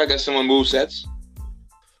and Killshot got similar movesets.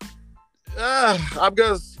 I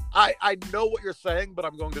know what you're saying, but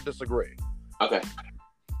I'm going to disagree. Okay.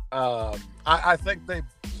 I think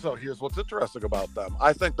so here's what's interesting about them.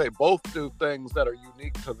 I think they both do things that are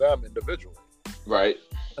unique to them individually. Right.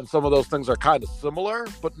 And some of those things are kind of similar,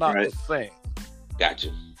 but not the same.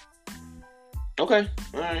 Gotcha. Okay.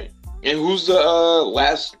 All right. And who's the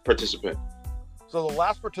last participant? So the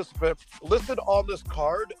last participant listed on this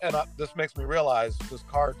card, and this makes me realize this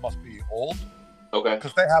card must be old. Okay.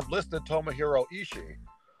 Because they have listed Tomohiro Ishii,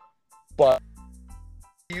 but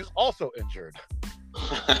he's also injured.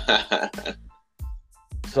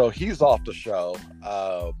 So he's off the show.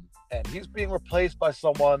 And he's being replaced by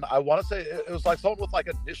someone, I want to say it was like someone with like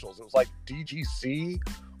initials. It was like DGC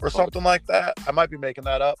or something like that. I might be making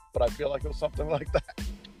that up, but I feel like it was something like that.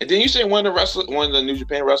 And then you say one of the New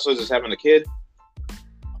Japan wrestlers is having a kid?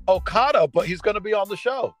 Okada, but he's going to be on the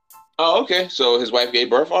show. Oh, okay. So his wife gave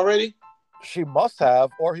birth already? She must have,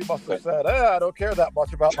 or he must have said, I don't care that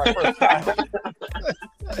much about my first child.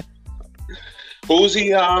 Who's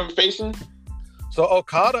he facing? So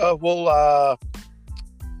Okada will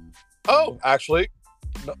actually,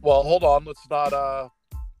 well, hold on. Let's not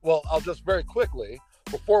well, I'll just very quickly,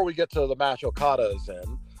 before we get to the match Okada is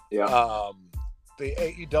in, the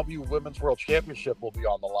AEW Women's World Championship will be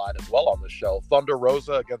on the line as well on this show. Thunder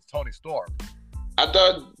Rosa against Toni Storm. I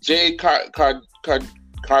thought Jade Cargill,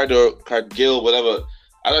 whatever.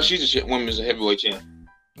 I thought she's a women's heavyweight champ.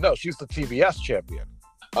 No, she's the TBS champion.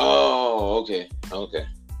 Oh, okay.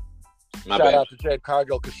 My Shout bad. out to Jade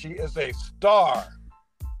Cargill because she is a star.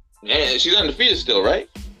 Yeah, she's undefeated still, right?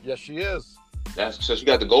 Yes, she is. So she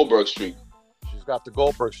got the Goldberg streak. She's got the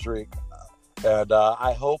Goldberg streak, and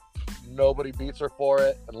I hope nobody beats her for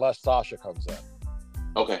it unless Sasha comes in.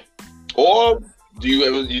 Okay. Or do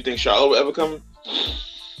you think Charlotte will ever come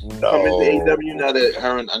into AEW now that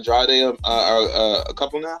her and Andrade are a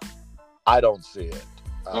couple now? I don't see it.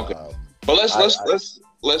 Okay. But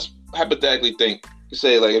let's hypothetically think.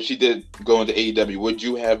 Say like if she did go into AEW, would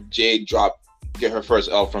you have Jade get her first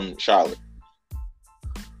L from Charlotte?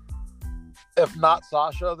 If not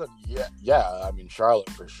Sasha, then yeah. I mean Charlotte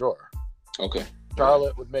for sure. Okay.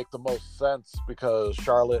 Charlotte would make the most sense because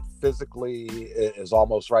Charlotte physically is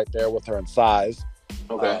almost right there with her in size.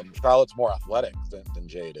 Okay. Charlotte's more athletic than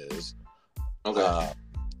Jade is. Okay.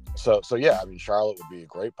 So yeah, I mean, Charlotte would be a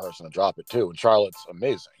great person to drop it to, and Charlotte's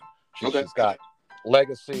amazing. She's got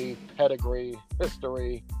legacy, pedigree,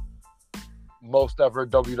 history, most ever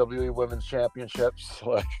WWE Women's Championships.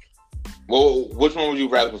 Like, well, which one would you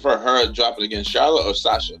rather prefer? Her dropping against Charlotte or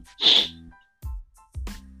Sasha?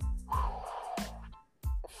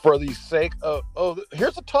 For the sake of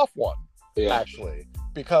here's a tough one, actually,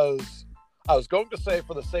 because I was going to say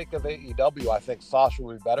for the sake of AEW, I think Sasha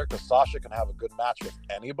would be better because Sasha can have a good match with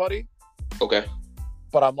anybody. Okay.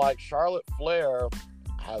 But I'm like, Charlotte Flair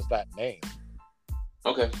has that name.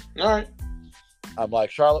 Okay. All right. I'm like,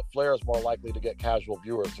 Charlotte Flair is more likely to get casual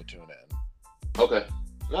viewers to tune in. Okay.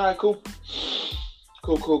 All right, cool.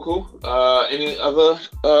 Cool. Any other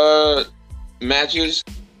matches?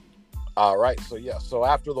 All right. So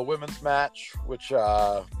after the women's match, which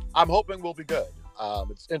I'm hoping will be good.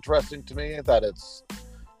 It's interesting to me that it's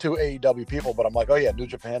two AEW people, but I'm like, oh yeah, New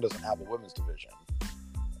Japan doesn't have a women's division.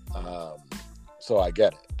 So I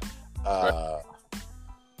get it. Right.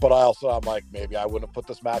 But I'm like, maybe I wouldn't have put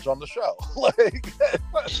this match on the show.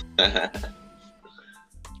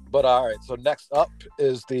 But all right, so next up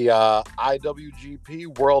is the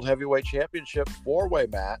IWGP World Heavyweight Championship 4-way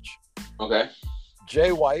match. Okay.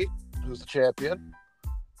 Jay White, who's the champion,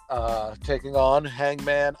 taking on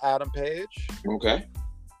Hangman Adam Page. Okay.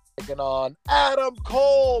 Taking on Adam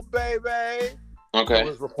Cole, baby. Okay. Who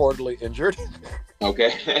was reportedly injured.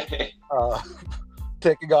 Okay.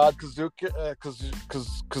 Taking on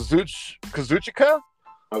Kazuchika.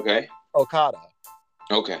 Okay. Okada.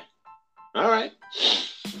 Okay. All right.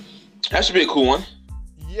 That should be a cool one.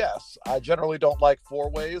 Yes, I generally don't like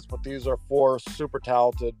 4-ways, but these are 4 super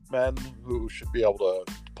talented men who should be able to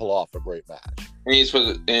pull off a great match. And it's for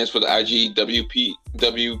the IGWP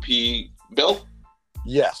belt?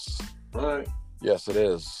 Yes. All right. Yes, it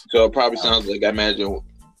is. So it probably sounds like, I imagine,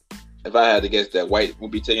 if I had to guess, that White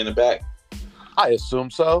would be taking it back. I assume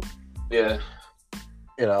so. Yeah.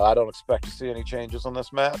 You know, I don't expect to see any changes on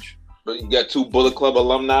this match. But you got 2 Bullet Club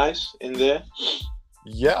alumni in there.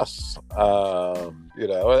 Yes. You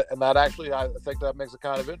know, and that actually, I think that makes it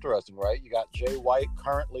kind of interesting, right? You got Jay White,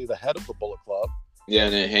 currently the head of the Bullet Club. Yeah,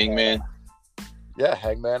 and then Hangman. Yeah,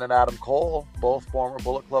 Hangman and Adam Cole, both former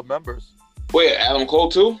Bullet Club members. Wait, Adam Cole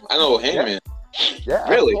too? I know Hangman. Yeah,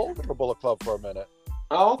 really? Adam Cole was in the Bullet Club for a minute.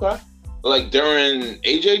 Oh, okay. Like during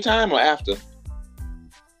AJ time or after?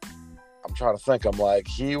 I'm trying to think. I'm like,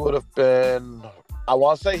 he would have been, I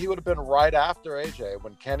want to say he would have been right after AJ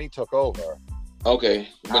when Kenny took over. Okay.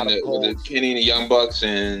 When the Kenny and the Young Bucks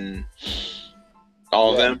and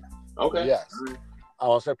all of them? Okay. Yes. I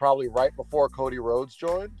want to say probably right before Cody Rhodes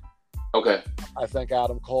joined. Okay. I think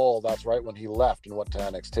Adam Cole, that's right when he left and went to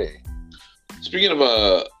NXT. Speaking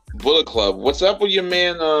of Bullet Club, what's up with your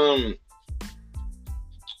man?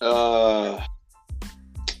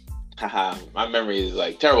 My memory is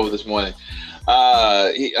like terrible this morning.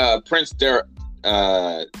 Prince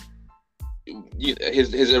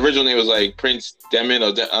his original name was like Prince Devitt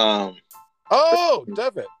or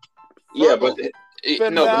Devitt. Yeah, but his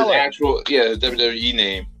actual his WWE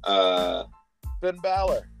name. Finn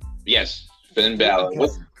Balor. Yes, Finn Balor.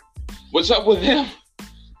 What's up with him?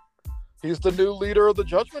 He's the new leader of the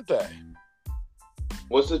Judgment Day.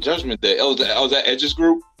 What's the Judgment Day? Oh, that Edge's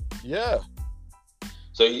group? Yeah.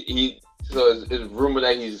 So it's rumored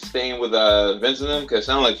that he's staying with Vince and them, because it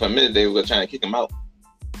sounded like for a minute they were trying to kick him out.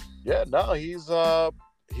 Yeah, no, he's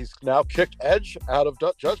now kicked Edge out of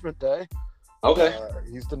Judgment Day. Okay.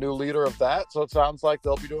 He's the new leader of that, so it sounds like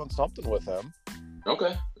they'll be doing something with him.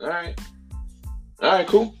 Okay. All right,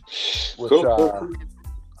 cool. Cool.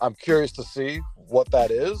 I'm curious to see what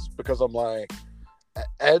that is, because I'm like,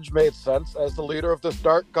 Edge made sense as the leader of this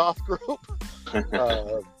dark goth group.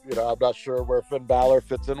 I'm not sure where Finn Balor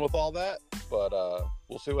fits in with all that, but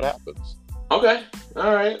we'll see what happens. Okay.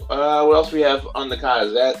 All right. What else we have on the card?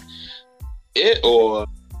 Is that it, or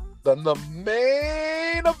then the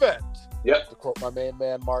main event? Yep. To quote my main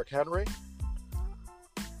man Mark Henry,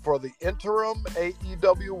 for the interim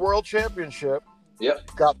AEW World Championship.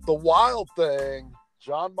 Yep. Got the Wild Thing,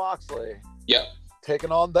 Jon Moxley. Yep.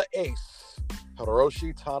 Taking on the Ace,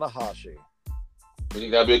 Hiroshi Tanahashi. You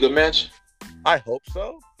think that'll be a good match? I hope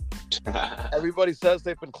so. Everybody says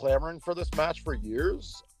they've been clamoring for this match for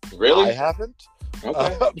years. Really? I haven't.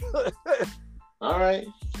 Okay. All right.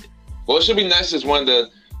 Well, it should be nice as one of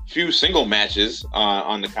the few single matches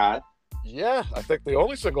on the card. Yeah, I think the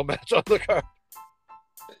only single match on the card.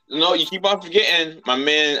 No, you keep on forgetting my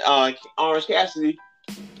man Orange Cassidy.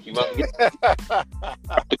 Keep on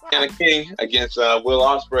forgetting King against Will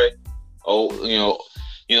Ospreay. Oh,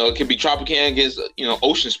 it could be Tropicana against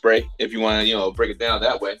Ocean Spray if you want to break it down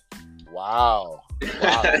that way. Wow.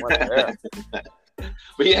 There.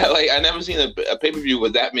 But yeah, like I never seen a pay-per-view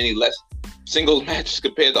with that many less singles matches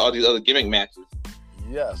compared to all these other gimmick matches.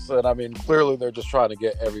 Yes, and I mean clearly they're just trying to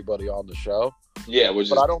get everybody on the show. Yeah,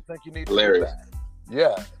 but I don't think you need hilarious. To do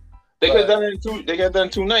that. Yeah, they could have done it in two. They could have done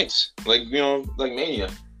 2 nights, like like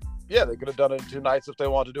Mania. Yeah, they could have done it in 2 nights if they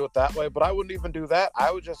wanted to do it that way. But I wouldn't even do that.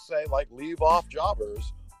 I would just say like leave off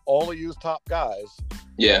jobbers, only use top guys.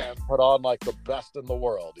 Yeah, and put on like the best in the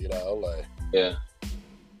world. Like yeah.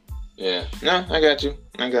 Yeah, no, I got you.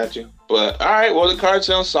 But all right, well, the card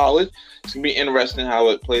sounds solid. It's gonna be interesting how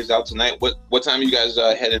it plays out tonight. What time are you guys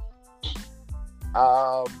heading?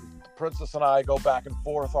 Princess and I go back and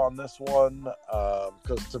forth on this one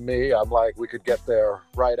because to me, I'm like we could get there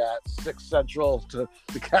right at 6 Central to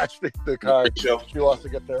catch the card. She wants to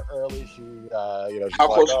get there early. She's like,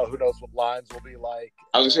 oh, who knows what lines will be like.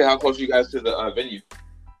 I was gonna say, how close are you guys to the venue?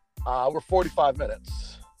 We're 45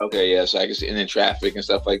 minutes. Okay, yeah, so I can see, and then traffic and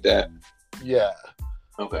stuff like that. Yeah.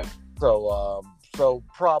 Okay. So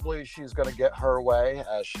probably she's going to get her way,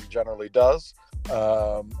 as she generally does,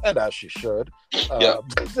 and as she should. Yeah.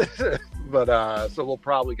 But so we'll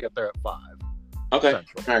probably get there at 5. Okay.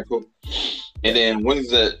 Central. All right, cool. And then when's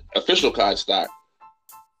the official card start?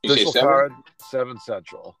 You official say 7? Card, 7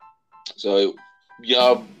 Central. So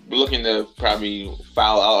y'all looking to probably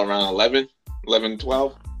foul out around 11,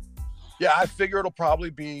 12? Yeah, I figure it'll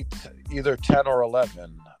probably be either 10 or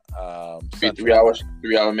 11. Be 3 hours,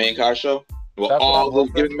 3-hour main card show. Well, all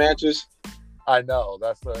those gimmick matches. I know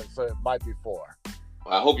so it might be 4.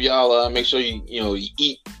 I hope y'all make sure you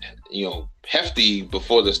eat hefty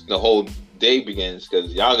before the whole day begins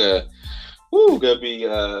because y'all gonna be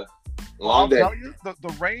long day. I'll tell you,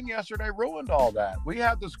 the rain yesterday ruined all that. We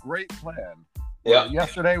had this great plan. Yeah.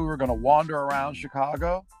 Yesterday we were going to wander around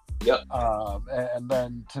Chicago. Yep. And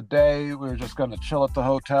then today we were just going to chill at the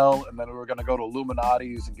hotel, and then we were going to go to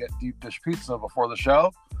Illuminati's and get deep dish pizza before the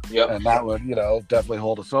show. Yep. And that would, definitely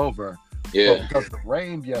hold us over. Yeah. But because it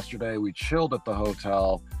rained yesterday, we chilled at the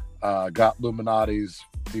hotel, got Illuminati's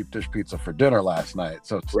deep dish pizza for dinner last night.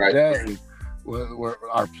 So today,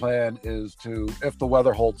 our plan is to, if the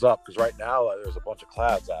weather holds up, because right now there's a bunch of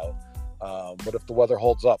clouds out, but if the weather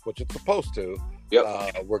holds up, which it's supposed to, yep.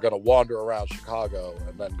 We're going to wander around Chicago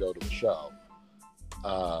and then go to the show.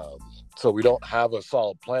 So we don't have a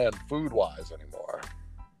solid plan food-wise anymore.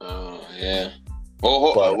 Oh, yeah.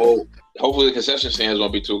 Well, hopefully the concession stands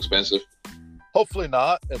won't be too expensive. Hopefully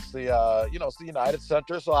not. It's the it's the United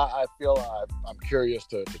Center, so I feel I'm curious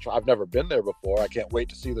to try. I've never been there before. I can't wait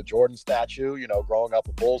to see the Jordan statue. Growing up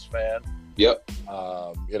a Bulls fan. Yep.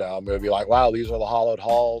 I'm gonna be like, wow, these are the hollowed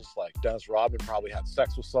halls. Like Dennis Rodman probably had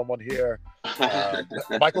sex with someone here.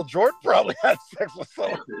 Michael Jordan probably had sex with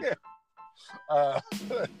someone here.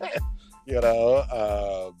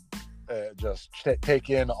 Just take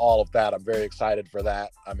in all of that. I'm very excited for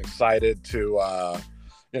that. I'm excited to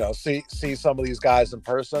see some of these guys in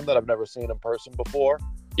person that I've never seen in person before.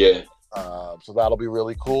 Yeah. So that'll be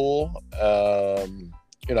really cool.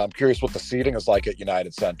 I'm curious what the seating is like at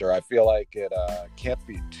United Center. I feel like it can't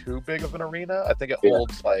be too big of an arena. I think it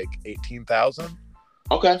holds like 18,000.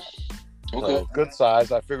 Okay. So good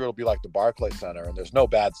size. I figure it'll be like the Barclays Center, and there's no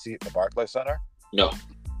bad seat in the Barclays Center. No.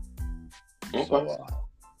 Okay. So,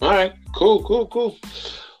 all right. Cool.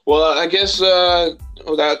 Well, I guess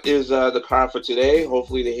that is the card for today.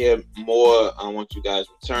 Hopefully to hear more once you guys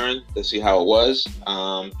return to see how it was.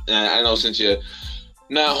 And I know since you're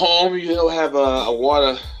not home, you'll have a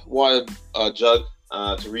water jug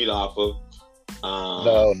to read off of.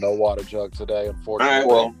 No water jug today, unfortunately.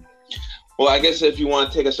 All right, well, I guess if you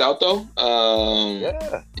want to take us out though,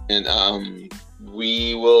 yeah, and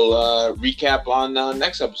we will recap on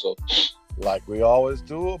next episode. Like we always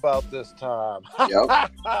do about this time.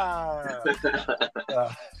 Yep.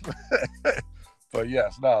 But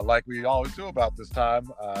yes, like we always do about this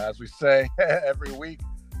time, as we say every week,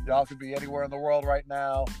 y'all could be anywhere in the world right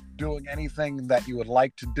now, doing anything that you would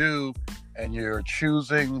like to do, and you're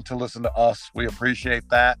choosing to listen to us. We appreciate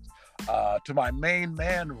that. To my main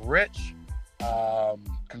man, Rich,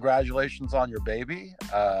 congratulations on your baby.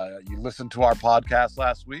 You listened to our podcast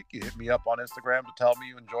last week. You hit me up on Instagram to tell me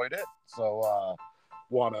you enjoyed it. So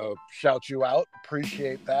want to shout you out.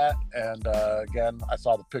 Appreciate that. And again, I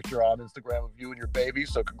saw the picture on Instagram of you and your baby.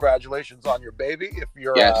 So congratulations on your baby if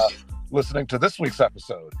you're listening to this week's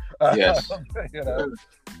episode. Yes.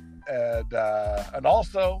 And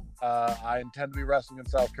also, I intend to be wrestling in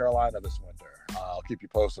South Carolina this winter. I'll keep you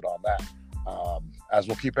posted on that. As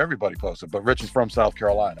we'll keep everybody posted, but Rich is from South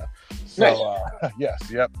Carolina, so nice.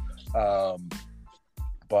 yes, yep.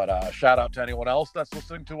 But shout out to anyone else that's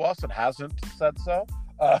listening to us and hasn't said so.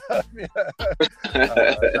 Shout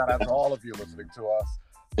out to all of you listening to us.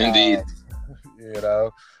 Indeed.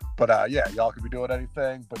 But yeah, y'all could be doing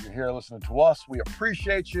anything, but you're here listening to us. We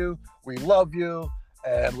appreciate you. We love you.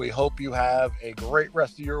 And we hope you have a great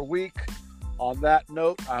rest of your week. On that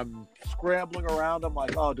note, I'm scrambling around. I'm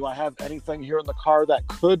like, oh, do I have anything here in the car that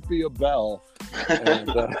could be a bell? And,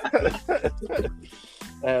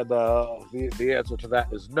 the answer to that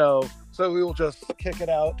is no. So we will just kick it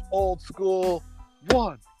out old school.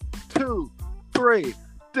 1, 2, 3.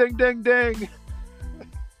 Ding, ding, ding.